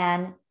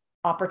an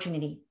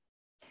opportunity.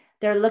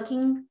 They're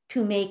looking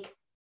to make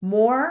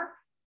more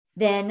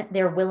than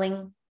they're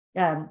willing,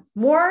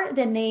 more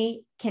than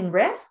they can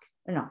risk.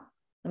 No,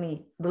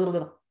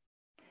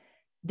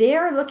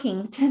 they're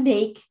looking to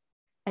make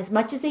as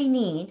much as they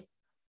need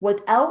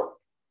without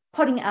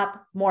putting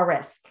up more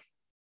risk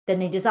than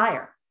they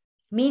desire.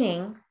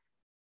 Meaning,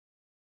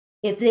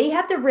 if they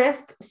have to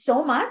risk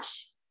so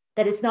much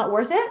that it's not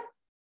worth it,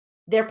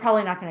 they're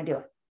probably not going to do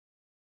it.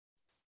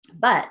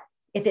 But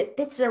if it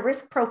fits their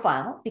risk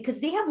profile, because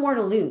they have more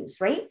to lose,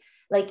 right?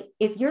 Like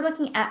if you're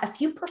looking at a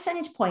few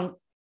percentage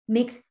points,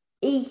 makes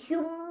a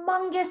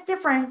humongous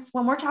difference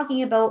when we're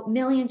talking about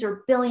millions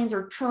or billions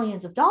or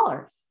trillions of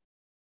dollars.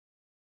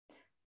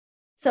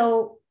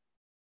 So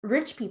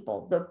rich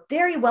people, the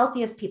very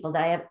wealthiest people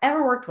that I have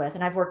ever worked with,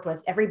 and I've worked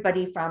with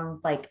everybody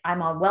from like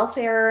I'm on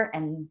welfare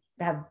and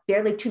have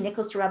barely 2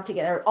 nickels to rub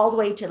together, all the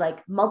way to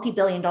like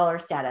multi-billion-dollar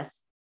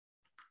status,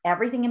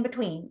 everything in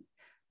between.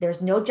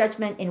 There's no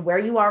judgment in where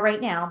you are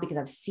right now because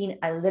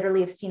I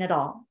literally have seen it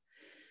all.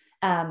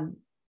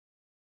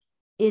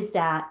 Is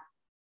that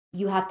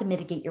you have to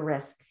mitigate your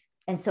risk.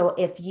 And so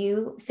if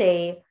you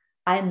say,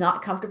 I am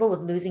not comfortable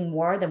with losing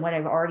more than what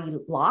I've already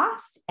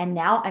lost, and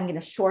now I'm going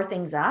to shore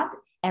things up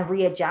and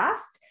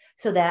readjust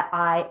so that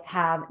I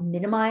have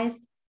minimized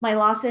my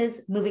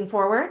losses moving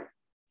forward,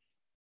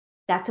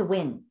 that's a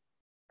win,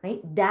 right?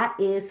 That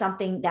is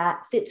something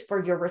that fits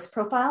for your risk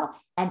profile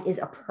and is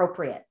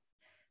appropriate.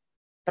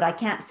 But I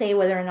can't say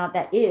whether or not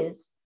that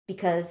is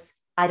because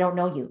I don't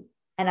know you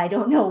and I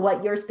don't know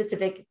what your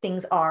specific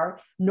things are,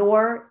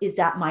 nor is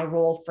that my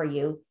role for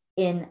you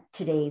in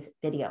today's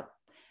video.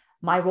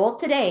 My role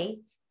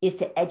today is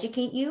to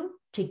educate you,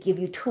 to give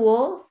you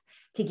tools,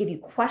 to give you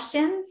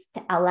questions,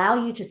 to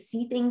allow you to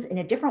see things in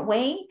a different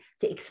way,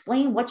 to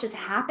explain what just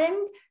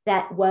happened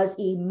that was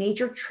a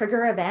major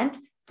trigger event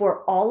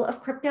for all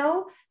of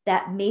crypto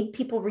that made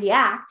people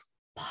react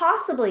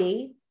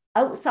possibly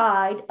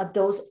outside of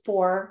those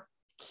 4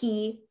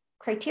 key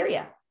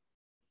criteria.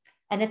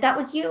 And if that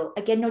was you,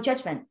 again, no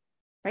judgment,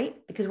 right?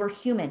 Because we're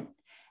human.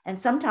 And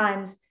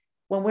sometimes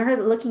when we're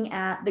looking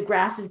at the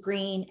grass is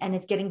green and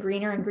it's getting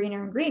greener and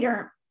greener and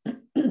greener,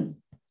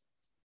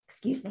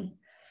 excuse me,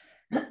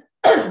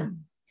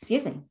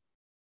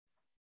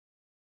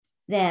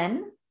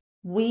 then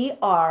we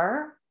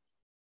are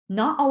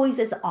not always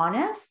as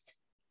honest.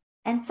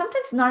 And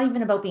sometimes it's not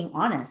even about being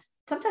honest.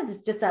 Sometimes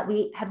it's just that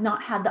we have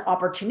not had the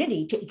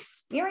opportunity to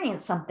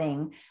experience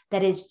something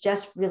that is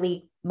just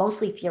really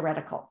mostly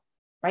theoretical,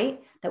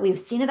 right? That we've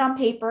seen it on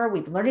paper,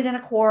 we've learned it in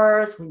a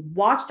course, we've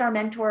watched our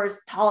mentors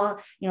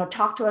talk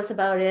to us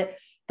about it.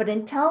 But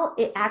until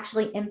it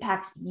actually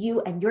impacts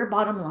you and your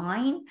bottom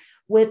line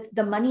with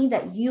the money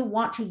that you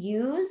want to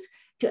use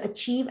to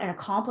achieve and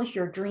accomplish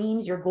your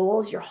dreams, your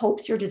goals, your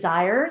hopes, your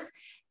desires,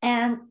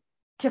 and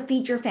to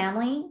feed your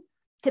family,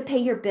 to pay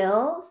your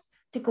bills,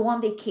 to go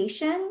on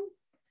vacation,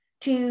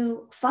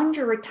 to fund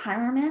your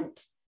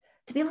retirement,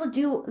 to be able to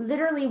do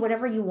literally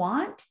whatever you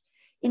want,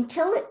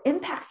 until it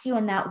impacts you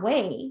in that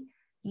way,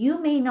 you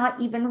may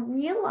not even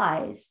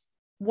realize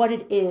what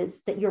it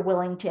is that you're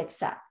willing to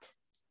accept.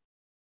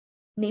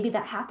 Maybe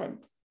that happened.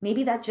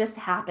 Maybe that just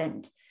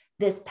happened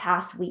this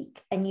past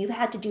week, and you've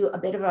had to do a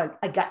bit of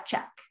a gut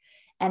check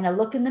and a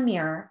look in the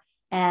mirror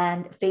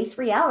and face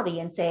reality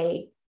and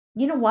say,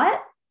 you know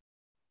what?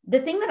 The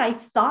thing that I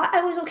thought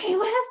I was okay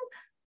with,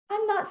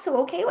 I'm not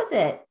so okay with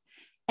it.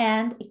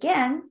 And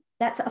again,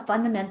 that's a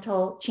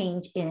fundamental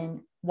change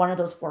in one of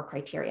those 4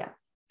 criteria.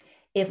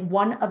 If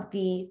one of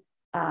the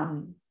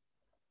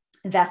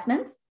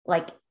investments,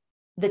 like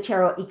the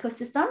tarot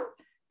ecosystem,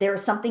 there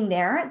is something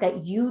there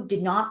that you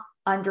did not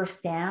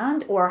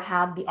understand or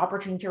have the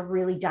opportunity to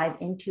really dive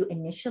into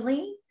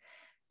initially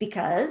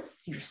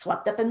because you're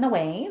swept up in the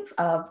wave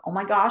of, oh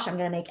my gosh, I'm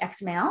going to make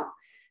X amount,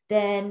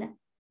 then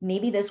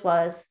maybe this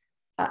was,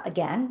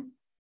 again,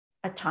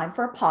 a time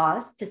for a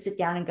pause to sit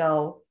down and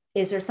go,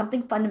 is there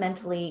something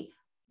fundamentally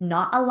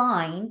not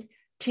aligned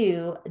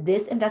to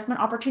this investment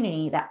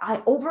opportunity that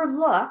I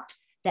overlooked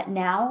that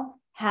now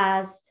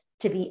has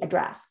to be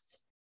addressed?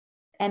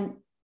 And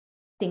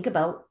think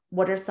about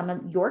what are some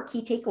of your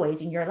key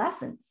takeaways in your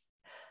lessons.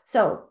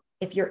 So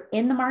if you're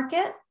in the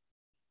market,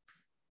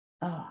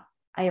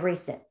 I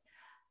erased it.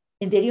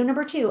 In video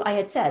number 2, I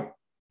had said,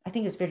 I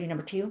think it was video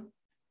number 2,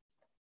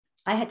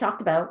 I had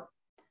talked about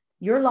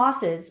your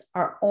losses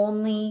are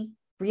only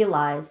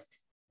realized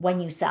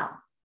when you sell.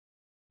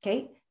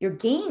 Okay. Your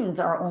gains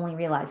are only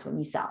realized when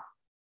you sell.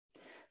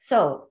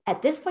 So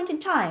at this point in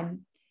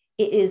time,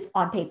 it is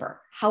on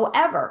paper.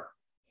 However,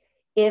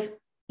 if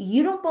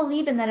you don't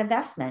believe in that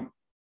investment,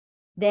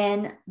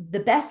 then the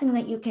best thing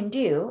that you can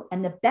do,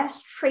 and the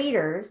best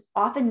traders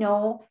often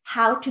know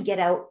how to get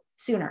out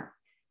sooner,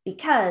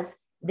 because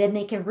then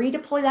they can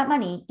redeploy that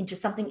money into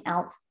something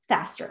else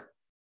faster.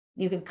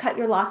 You can cut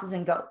your losses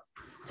and go.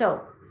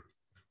 So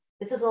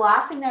this is the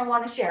last thing that I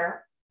want to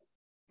share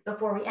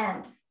before we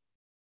end.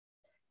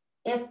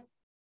 If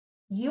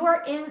you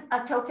are in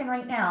a token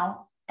right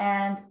now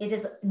and it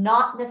is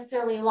not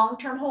necessarily a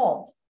long-term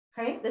hold,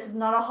 okay? This is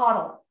not a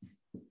hodl.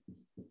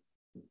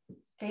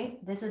 Okay,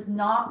 this is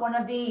not one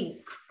of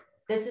these.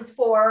 This is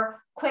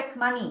for quick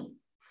money,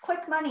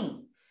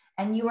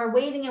 And you are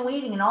waiting and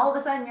waiting, and all of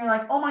a sudden you're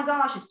like, oh my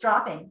gosh, it's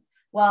dropping.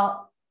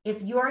 Well,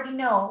 if you already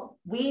know,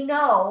 we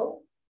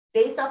know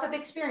based off of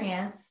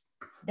experience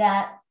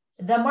that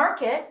the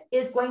market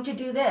is going to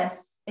do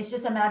this. It's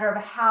just a matter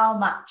of how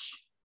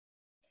much.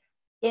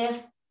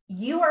 If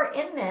you are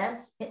in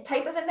this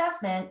type of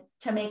investment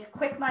to make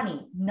quick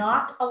money,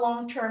 not a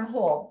long-term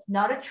hold,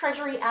 not a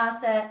treasury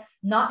asset,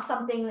 not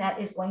something that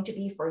is going to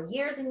be for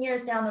years and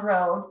years down the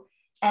road,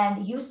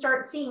 and you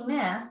start seeing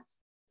this,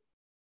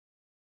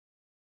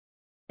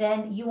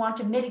 then you want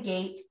to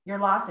mitigate your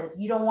losses.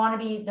 You don't want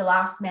to be the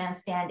last man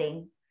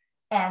standing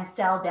and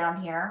sell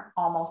down here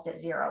almost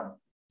at zero,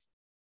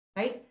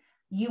 right?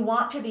 You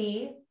want to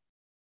be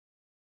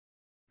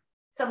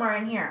somewhere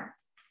in here.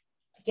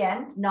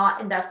 Again,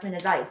 not investment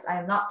advice. I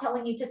am not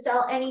telling you to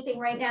sell anything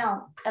right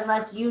now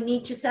unless you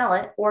need to sell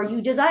it or you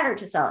desire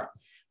to sell it.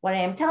 What I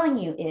am telling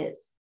you is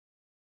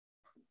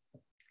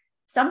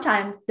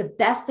sometimes the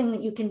best thing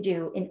that you can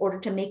do in order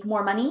to make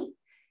more money,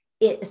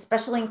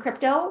 especially in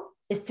crypto,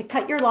 is to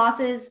cut your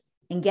losses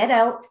and get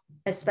out,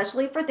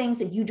 especially for things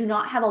that you do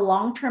not have a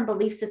long-term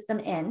belief system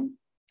in.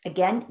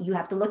 Again, you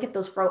have to look at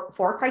those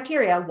four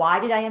criteria. Why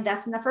did I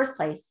invest in the first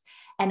place?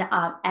 And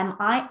am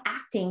I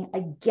acting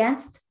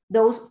against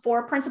those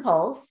four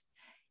principles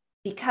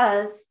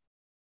because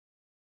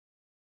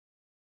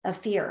of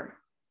fear?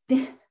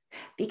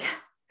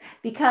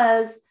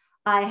 because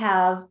I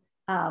have,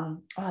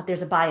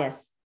 there's a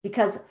bias,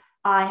 because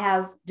I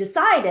have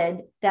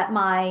decided that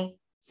my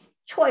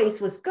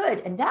choice was good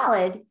and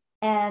valid,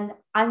 and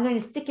I'm going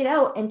to stick it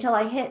out until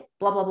I hit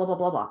blah, blah, blah, blah,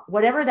 blah, blah,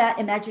 whatever that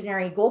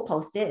imaginary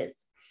goalpost is.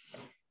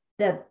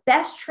 The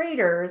best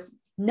traders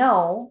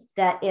know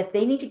that if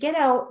they need to get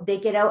out, they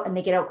get out, and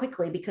they get out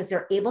quickly because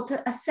they're able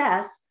to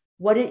assess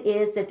what it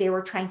is that they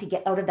were trying to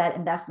get out of that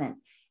investment.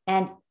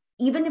 And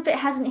even if it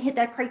hasn't hit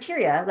that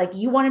criteria, like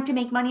you wanted to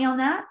make money on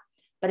that,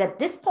 but at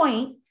this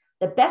point,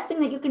 the best thing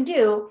that you can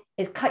do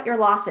is cut your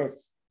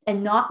losses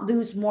and not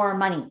lose more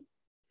money.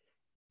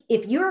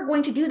 If you're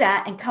going to do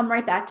that and come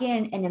right back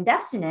in and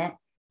invest in it,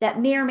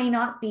 that may or may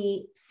not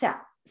be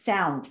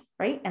sound,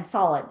 right? And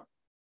solid.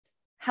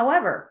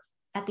 However,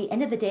 at the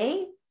end of the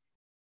day,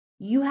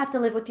 you have to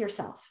live with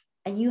yourself,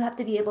 and you have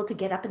to be able to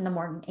get up in the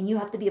morning, and you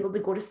have to be able to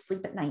go to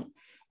sleep at night.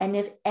 And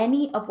if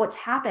any of what's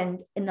happened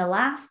in the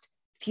last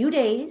few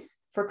days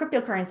for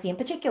cryptocurrency in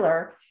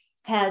particular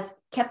has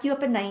kept you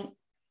up at night,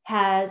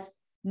 has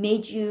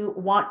made you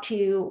want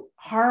to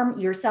harm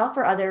yourself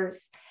or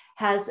others,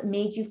 has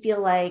made you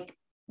feel like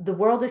the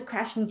world is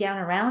crashing down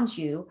around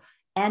you,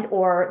 and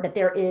or that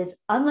there is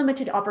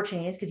unlimited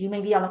opportunities, because you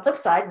may be on the flip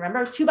side.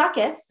 Remember 2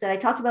 buckets that I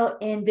talked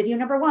about in video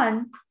number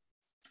 1,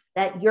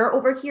 that you're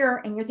over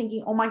here and you're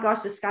thinking, oh my gosh,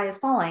 the sky is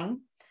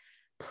falling.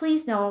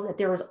 Please know that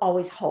there is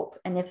always hope.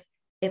 And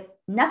if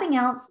nothing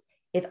else,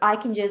 if I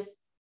can just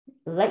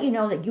let you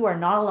know that you are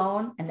not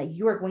alone, and that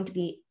you are going to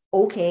be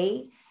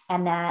okay,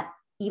 and that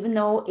even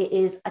though it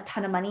is a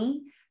ton of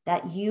money,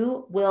 that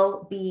you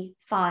will be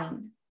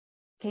fine.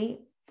 Okay.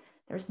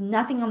 There's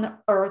nothing on the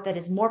earth that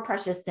is more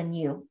precious than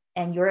you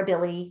and your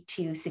ability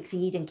to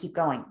succeed and keep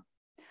going.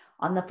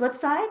 On the flip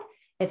side,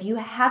 if you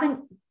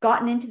haven't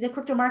gotten into the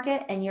crypto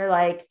market and you're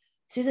like,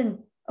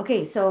 Susan,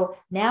 okay, so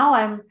now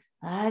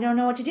I don't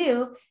know what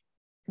to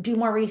do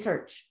more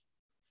research.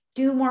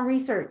 Do more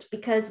research,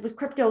 because with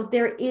crypto,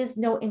 there is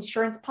no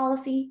insurance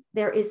policy.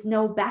 There is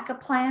no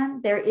backup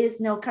plan. There is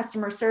no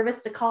customer service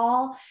to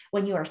call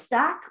when you are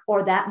stuck,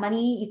 or that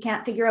money, you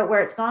can't figure out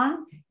where it's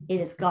gone.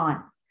 It is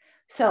gone.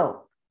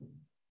 So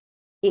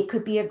it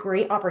could be a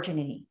great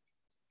opportunity,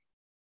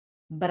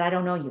 but I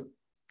don't know you,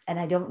 and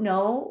I don't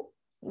know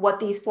what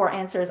these 4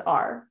 answers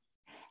are.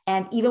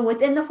 And even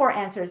within the 4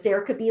 answers,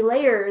 there could be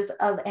layers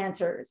of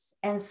answers.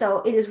 And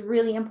so it is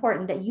really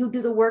important that you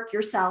do the work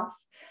yourself,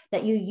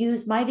 that you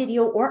use my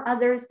video or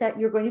others that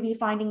you're going to be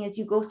finding as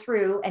you go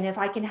through. And if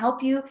I can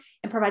help you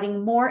in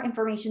providing more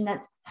information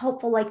that's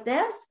helpful like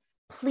this,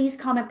 please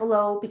comment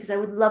below, because I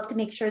would love to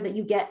make sure that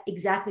you get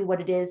exactly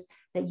what it is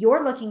that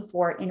you're looking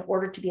for in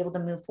order to be able to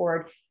move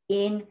forward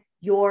in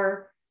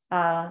your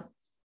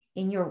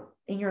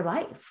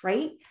life,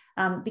 right?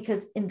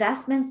 Because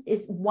investments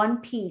is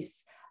one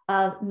piece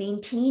of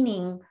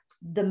maintaining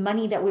the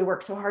money that we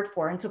work so hard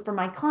for. And so for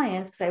my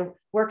clients, because I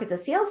work as a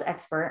sales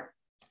expert,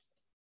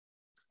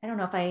 I don't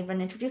know if I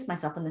even introduced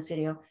myself in this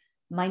video.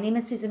 My name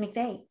is Susan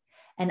McVeigh,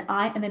 and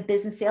I am a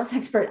business sales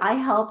expert. I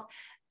help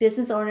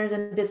business owners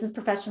and business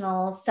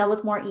professionals sell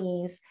with more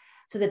ease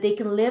so that they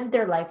can live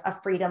their life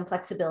of freedom,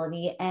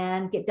 flexibility,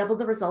 and get double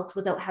the results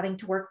without having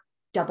to work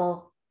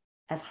double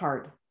as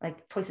hard,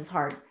 like twice as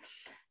hard.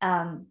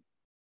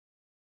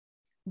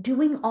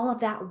 Doing all of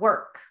that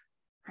work,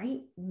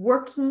 right?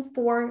 Working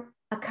for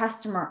a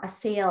customer, a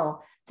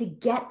sale, to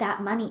get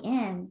that money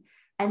in,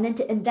 and then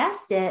to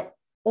invest it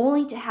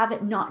only to have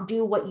it not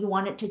do what you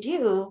want it to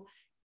do,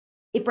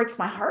 it breaks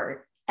my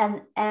heart.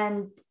 And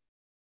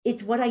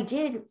it's what I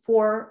did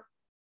for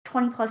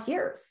 20 plus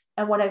years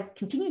and what I've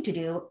continued to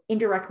do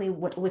indirectly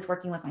with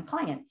working with my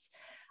clients.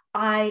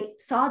 I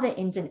saw the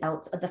ins and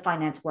outs of the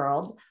finance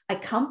world. I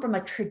come from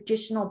a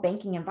traditional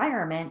banking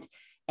environment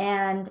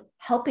and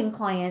helping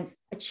clients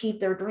achieve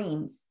their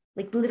dreams.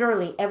 Like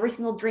literally every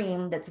single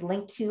dream that's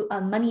linked to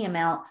a money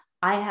amount,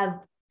 I have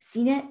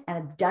seen it and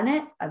I've done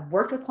it. I've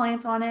worked with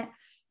clients on it.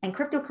 And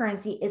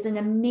cryptocurrency is an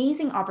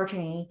amazing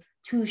opportunity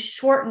to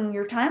shorten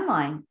your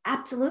timeline.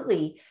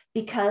 Absolutely.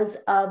 Because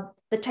of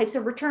the types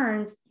of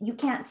returns you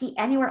can't see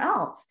anywhere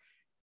else.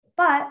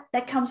 But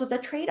that comes with a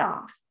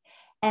trade-off.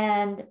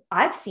 And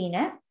I've seen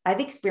it, I've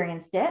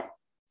experienced it.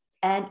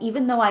 And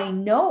even though I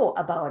know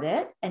about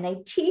it and I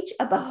teach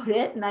about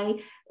it and I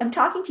am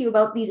talking to you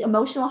about these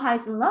emotional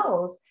highs and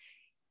lows,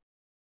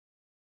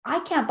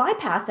 I can't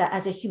bypass that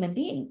as a human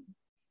being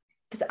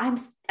because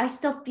I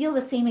still feel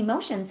the same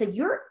emotions that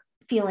you're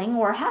feeling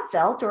or have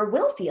felt or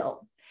will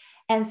feel.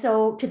 And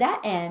so to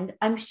that end,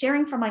 I'm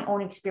sharing from my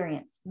own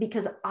experience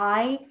because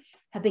I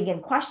have been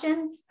getting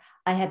questions.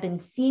 I have been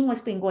seeing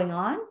what's been going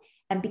on.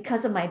 And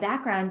because of my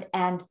background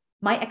and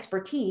my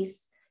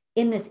expertise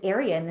in this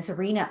area, in this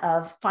arena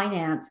of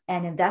finance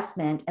and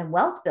investment and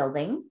wealth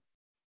building,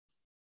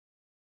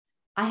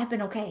 I have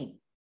been okay.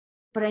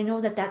 But I know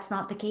that that's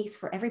not the case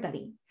for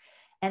everybody.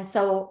 And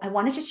so I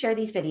wanted to share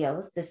these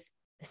videos, this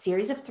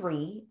series of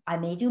 3. I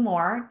may do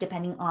more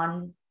depending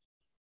on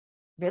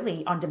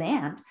really on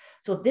demand.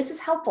 So if this is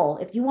helpful,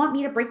 if you want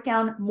me to break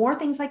down more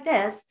things like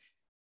this,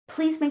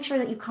 please make sure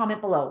that you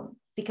comment below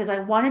because I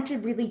wanted to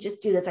really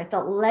just do this. I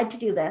felt led to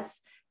do this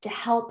to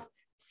help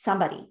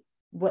somebody.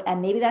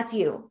 And maybe that's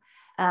you,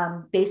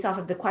 based off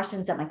of the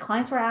questions that my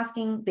clients were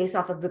asking, based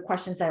off of the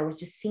questions that I was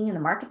just seeing in the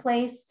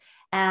marketplace.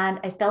 And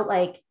I felt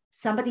like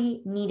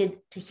somebody needed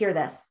to hear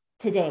this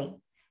today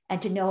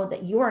and to know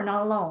that you are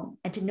not alone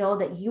and to know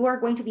that you are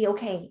going to be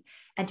okay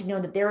and to know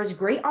that there is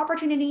great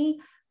opportunity,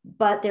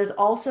 but there's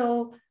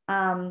also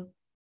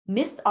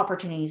missed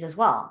opportunities as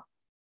well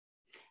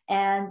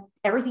and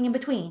everything in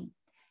between.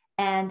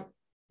 And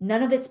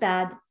none of it's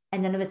bad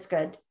and none of it's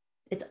good.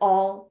 It's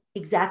all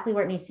exactly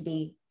where it needs to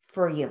be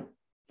for you.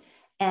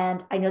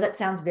 And I know that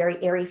sounds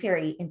very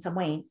airy-fairy in some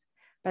ways,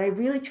 but I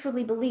really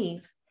truly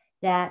believe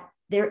that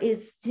there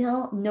is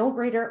still no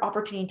greater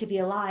opportunity to be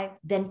alive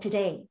than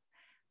today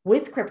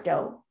with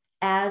crypto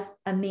as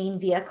a main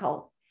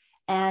vehicle.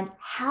 And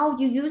how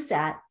you use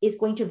that is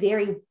going to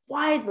vary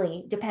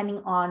widely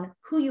depending on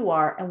who you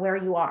are and where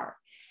you are.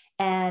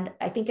 And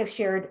I think I've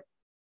shared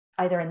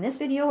either in this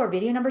video or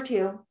video number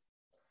 2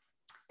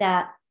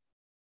 that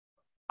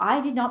I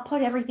did not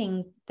put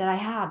everything that I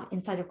have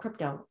inside of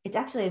crypto. It's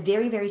actually a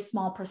very, very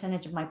small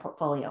percentage of my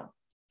portfolio.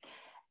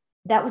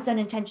 That was done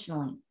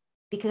intentionally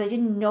because I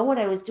didn't know what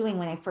I was doing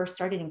when I first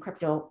started in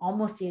crypto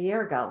almost a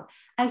year ago.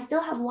 I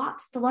still have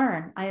lots to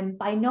learn. I am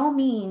by no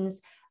means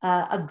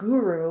a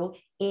guru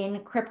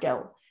in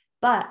crypto,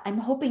 but I'm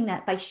hoping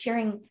that by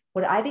sharing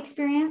what I've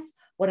experienced,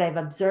 what I've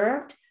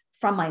observed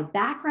from my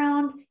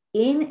background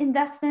in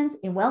investments,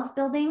 in wealth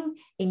building,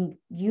 in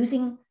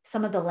using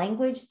some of the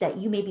language that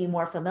you may be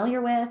more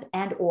familiar with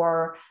and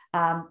or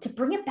to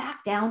bring it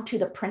back down to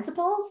the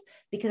principles,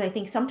 because I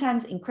think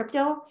sometimes in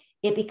crypto,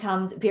 it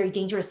becomes very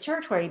dangerous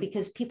territory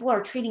because people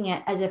are treating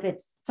it as if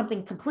it's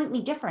something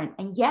completely different.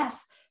 And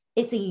yes,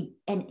 it's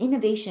an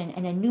innovation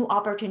and a new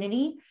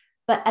opportunity,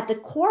 but at the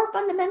core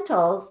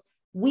fundamentals,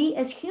 we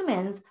as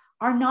humans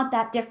are not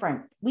that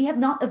different. We have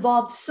not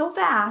evolved so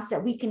fast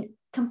that we can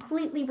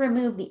completely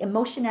remove the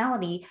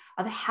emotionality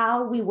of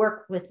how we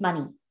work with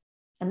money.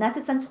 And that's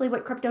essentially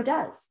what crypto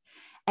does.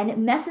 And it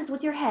messes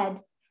with your head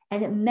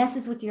and it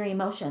messes with your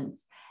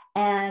emotions.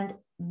 And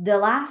the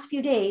last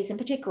few days in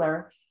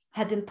particular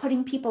have been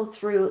putting people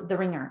through the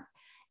ringer.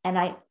 And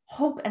I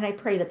hope and I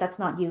pray that that's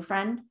not you,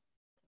 friend.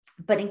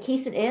 But in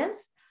case it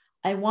is,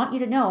 I want you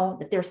to know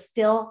that there's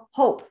still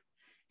hope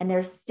and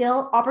there's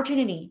still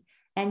opportunity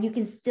and you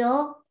can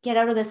still get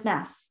out of this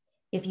mess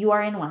if you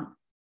are in one.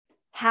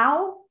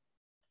 How?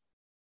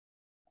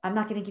 I'm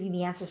not going to give you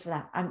the answers for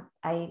that.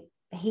 I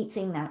hate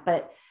saying that,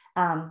 but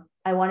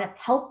I want to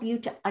help you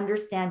to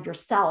understand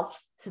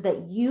yourself so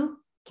that you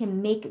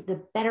can make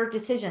the better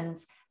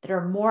decisions that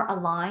are more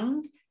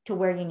aligned to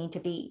where you need to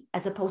be,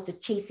 as opposed to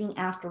chasing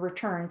after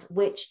returns,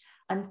 which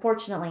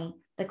unfortunately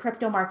the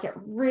crypto market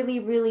really,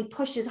 really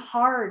pushes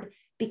hard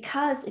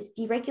because it's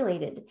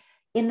deregulated.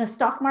 In the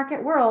stock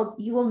market world,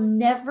 you will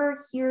never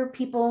hear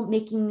people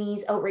making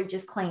these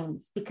outrageous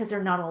claims because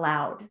they're not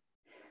allowed.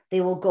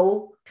 They will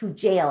go to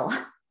jail.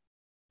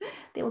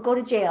 They will go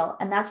to jail.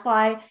 And that's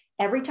why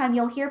every time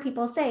you'll hear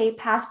people say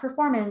past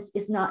performance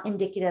is not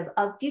indicative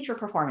of future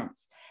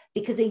performance.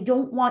 because they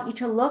don't want you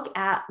to look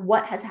at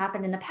what has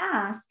happened in the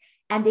past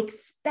and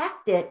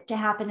expect it to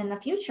happen in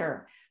the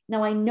future.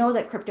 Now, I know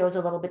that crypto is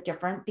a little bit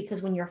different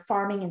because when you're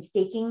farming and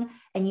staking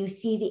and you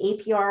see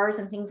the APRs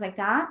and things like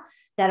that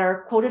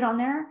are quoted on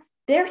there,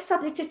 they're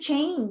subject to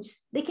change.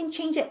 They can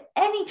change at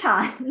any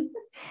time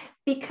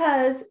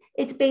because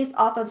it's based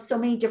off of so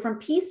many different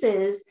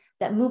pieces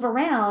that move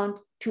around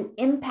to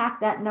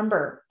impact that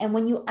number. And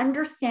when you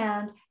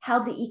understand how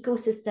the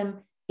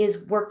ecosystem is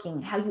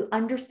working, how you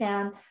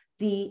understand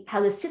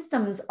how the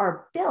systems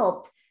are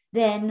built,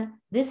 then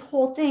this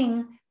whole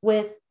thing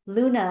with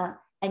Luna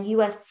and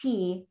UST,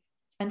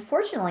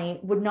 unfortunately,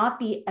 would not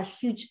be a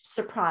huge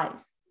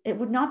surprise. It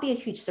would not be a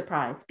huge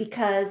surprise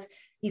because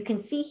you can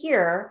see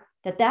here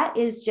that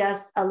is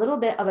just a little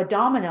bit of a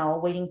domino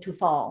waiting to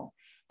fall.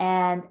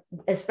 And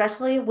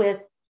especially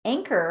with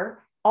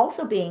Anchor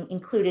also being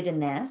included in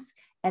this,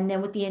 and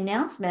then with the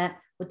announcement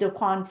with Do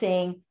Kwon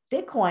saying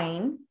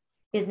Bitcoin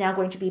is now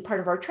going to be part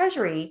of our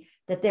treasury,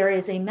 that there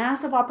is a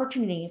massive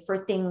opportunity for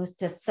things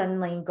to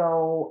suddenly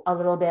go a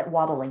little bit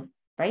wobbly,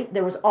 right?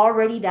 There was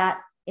already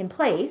that in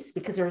place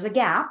because there was a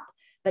gap,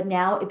 but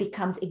now it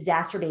becomes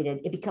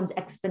exacerbated. It becomes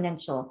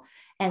exponential.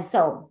 And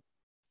so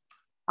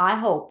I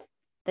hope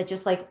that,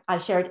 just like I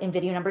shared in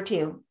video number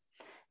 2,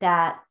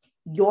 that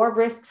your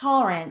risk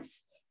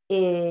tolerance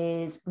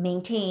is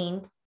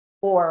maintained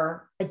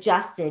or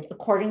adjusted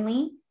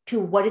accordingly to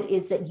what it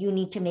is that you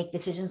need to make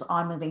decisions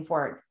on moving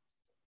forward.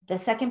 The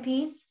second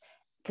piece,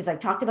 because I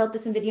talked about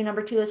this in video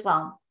number 2 as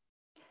well,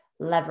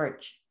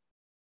 leverage.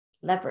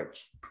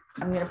 Leverage.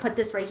 I'm going to put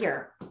this right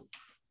here.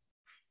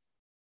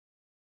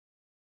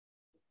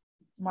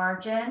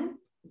 Margin,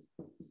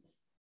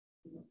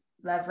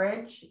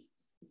 leverage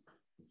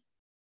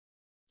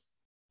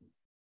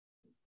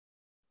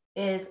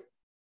is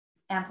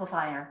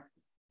amplifier.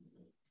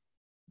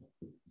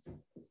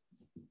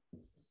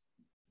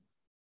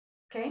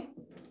 Okay.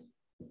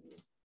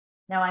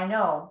 Now I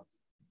know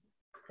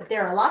that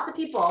there are lots of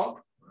people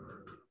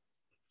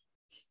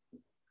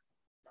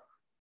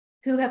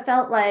who have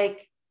felt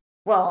like,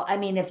 well, I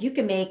mean, if you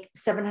can make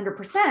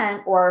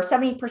 700% or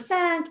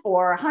 70%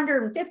 or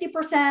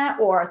 150%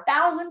 or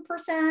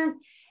 1,000%,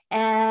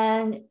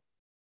 and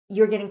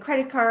you're getting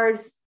credit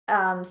cards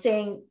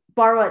saying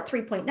borrow at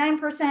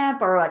 3.9%,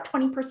 borrow at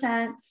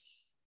 20%,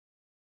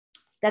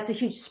 that's a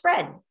huge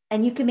spread.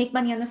 And you can make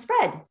money on the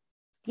spread.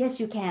 Yes,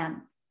 you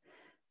can.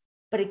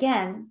 But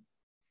again,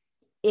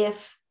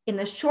 if in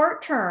the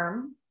short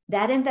term,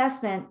 that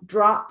investment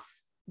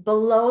drops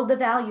below the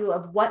value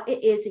of what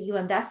it is that you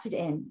invested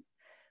in,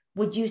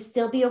 would you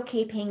still be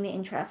okay paying the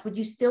interest? Would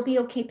you still be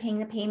okay paying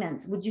the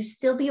payments? Would you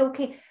still be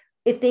okay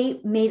if they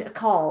made a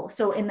call?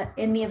 So in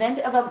the event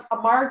of a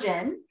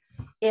margin,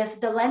 if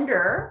the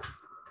lender,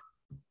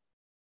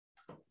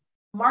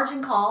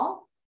 margin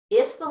call,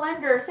 if the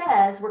lender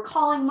says we're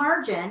calling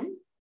margin,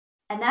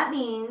 and that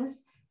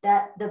means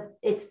that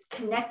it's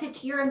connected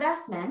to your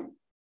investment,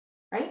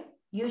 right?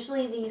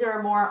 Usually these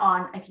are more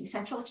on, I think,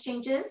 central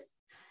exchanges.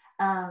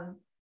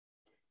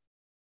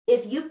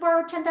 If you've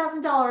borrowed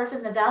 $10,000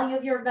 and the value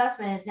of your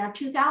investment is now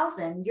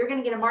 $2,000, you're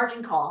going to get a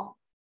margin call.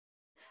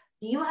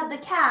 Do you have the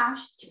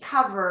cash to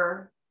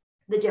cover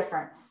the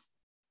difference?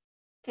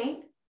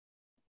 Okay,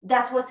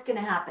 that's what's going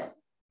to happen.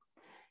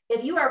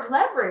 If you are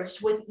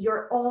leveraged with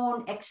your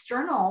own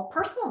external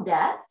personal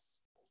debts,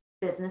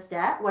 business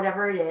debt,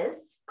 whatever it is,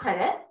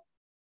 credit,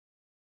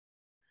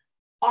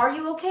 are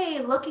you okay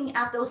looking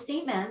at those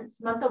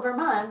statements month over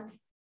month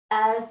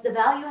as the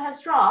value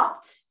has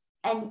dropped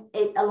and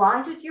it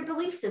aligns with your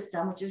belief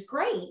system, which is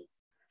great.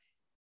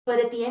 But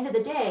at the end of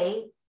the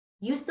day,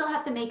 you still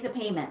have to make the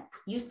payment.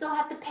 You still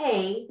have to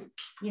pay,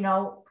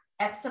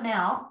 X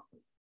amount,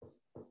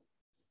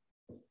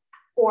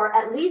 or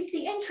at least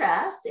the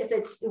interest,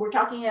 if we're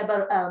talking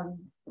about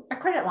a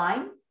credit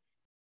line,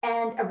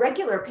 and a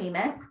regular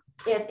payment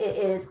if it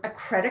is a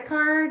credit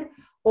card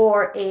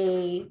or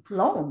a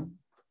loan.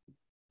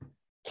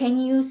 Can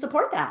you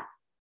support that?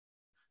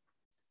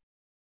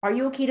 Are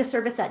you okay to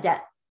service that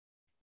debt?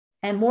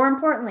 And more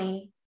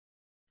importantly,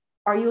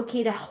 are you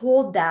okay to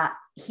hold that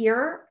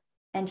here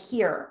and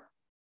here?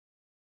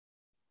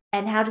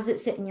 And how does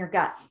it sit in your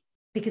gut?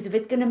 Because if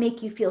it's going to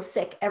make you feel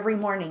sick every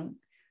morning,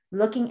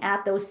 looking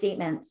at those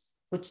statements,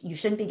 which you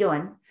shouldn't be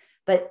doing,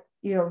 but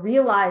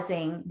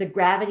realizing the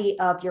gravity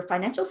of your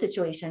financial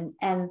situation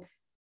and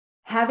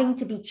having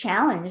to be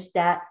challenged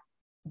that,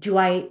 do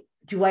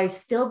I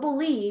still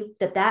believe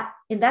that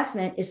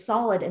investment is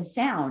solid and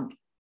sound,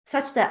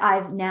 such that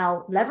I've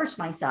now leveraged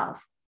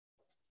myself?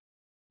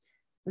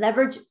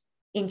 Leverage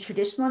in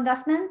traditional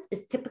investments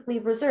is typically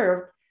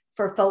reserved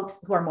for folks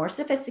who are more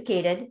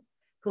sophisticated,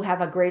 who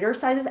have a greater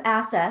size of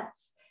assets,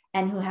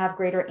 and who have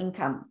greater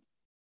income.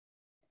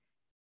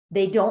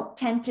 They don't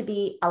tend to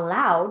be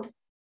allowed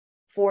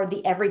for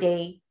the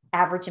everyday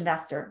average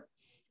investor.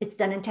 It's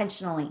done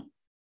intentionally.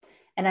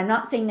 And I'm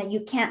not saying that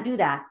you can't do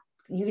that.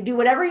 You can do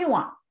whatever you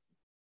want.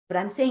 But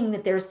I'm saying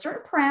that there's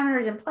certain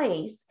parameters in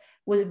place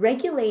with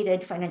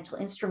regulated financial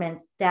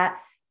instruments that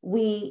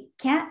we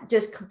can't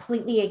just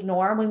completely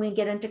ignore when we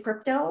get into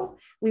crypto.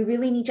 We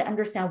really need to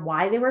understand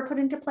why they were put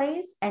into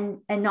place and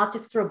not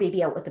just throw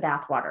baby out with the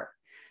bathwater.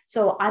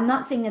 So I'm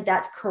not saying that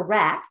that's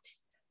correct,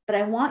 but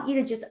I want you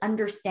to just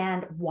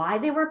understand why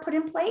they were put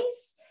in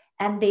place.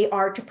 And they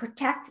are to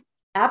protect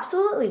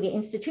absolutely the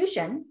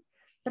institution,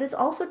 but it's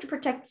also to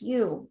protect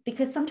you,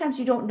 because sometimes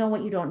you don't know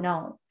what you don't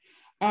know.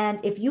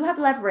 And if you have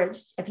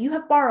leveraged, if you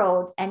have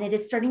borrowed, and it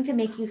is starting to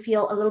make you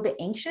feel a little bit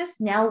anxious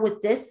now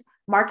with this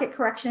market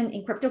correction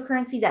in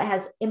cryptocurrency that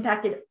has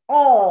impacted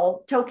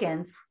all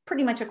tokens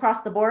pretty much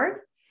across the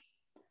board,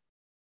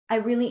 I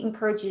really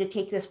encourage you to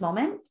take this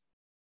moment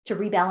to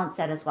rebalance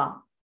that as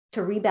well,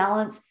 to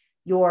rebalance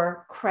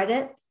your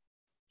credit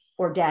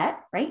or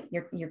debt, right?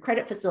 Your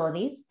credit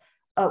facilities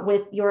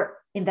with your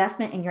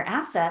investment in your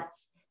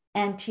assets,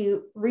 and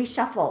to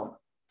reshuffle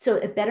so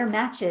it better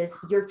matches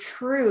your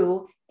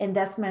true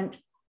investment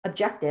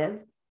objective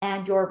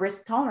and your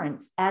risk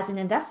tolerance as an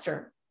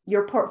investor,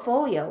 your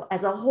portfolio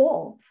as a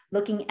whole,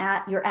 looking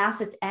at your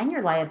assets and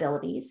your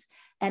liabilities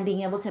and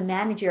being able to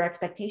manage your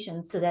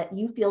expectations so that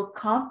you feel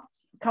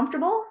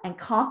comfortable and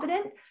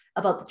confident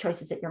about the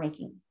choices that you're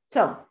making.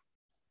 So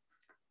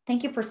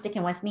thank you for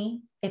sticking with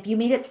me. If you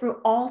made it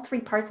through all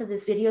 3 parts of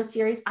this video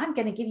series, I'm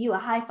going to give you a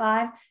high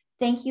five.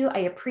 Thank you. I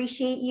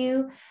appreciate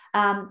you.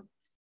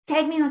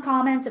 Tag me in the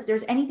comments if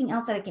there's anything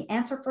else that I can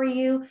answer for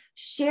you.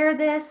 Share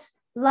this,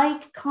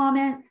 like,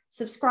 comment,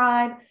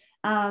 subscribe,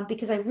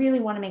 because I really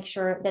want to make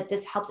sure that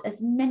this helps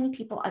as many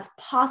people as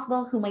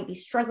possible who might be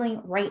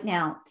struggling right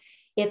now.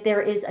 If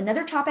there is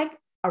another topic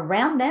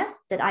around this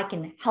that I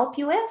can help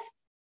you with,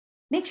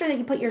 make sure that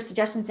you put your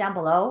suggestions down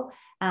below.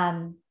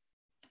 I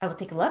will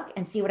take a look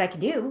and see what I can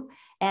do.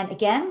 And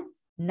again,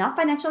 not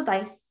financial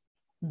advice.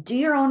 Do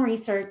your own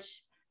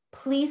research.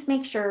 Please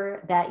make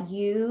sure that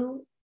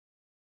you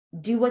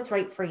do what's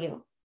right for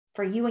you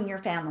and your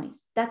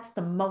families. That's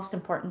the most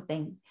important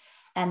thing.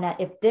 And that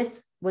if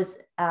this was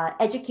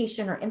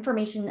education or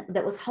information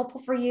that was helpful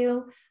for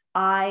you,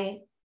 I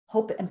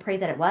hope and pray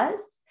that it was.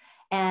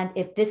 And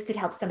if this could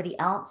help somebody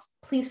else,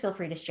 please feel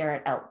free to share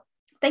it out.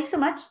 Thanks so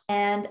much.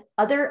 And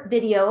other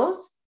videos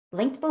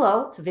linked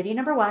below. So video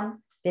number 1,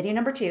 video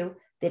number 2.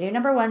 Video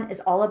number 1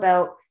 is all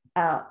about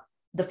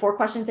the 4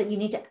 questions that you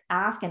need to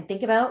ask and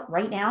think about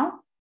right now,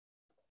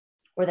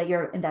 or that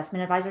your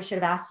investment advisor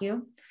should have asked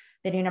you.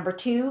 Video number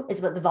 2 is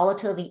about the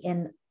volatility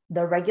in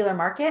the regular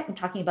market and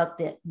talking about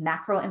the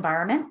macro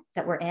environment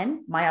that we're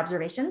in, my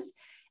observations.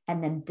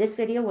 And then this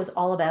video was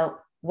all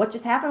about what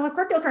just happened with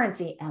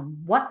cryptocurrency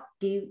and what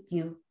do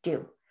you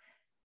do?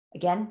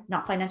 Again,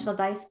 not financial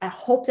advice. I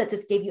hope that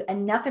this gave you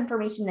enough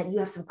information that you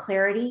have some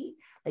clarity,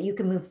 that you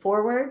can move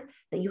forward,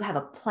 that you have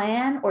a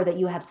plan, or that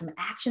you have some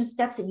action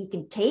steps that you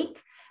can take,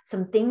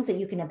 some things that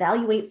you can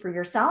evaluate for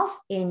yourself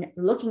in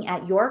looking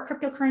at your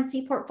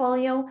cryptocurrency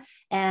portfolio.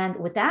 And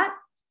with that,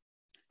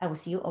 I will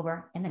see you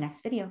over in the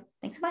next video.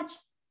 Thanks so much.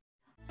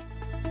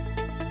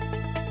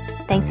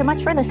 Thanks so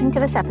much for listening to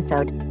this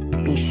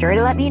episode. Be sure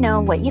to let me know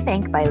what you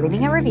think by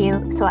leaving a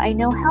review so I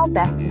know how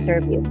best to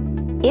serve you.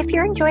 If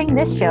you're enjoying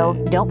this show,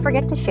 don't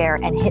forget to share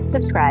and hit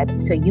subscribe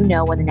so you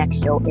know when the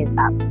next show is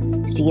up.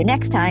 See you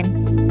next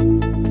time.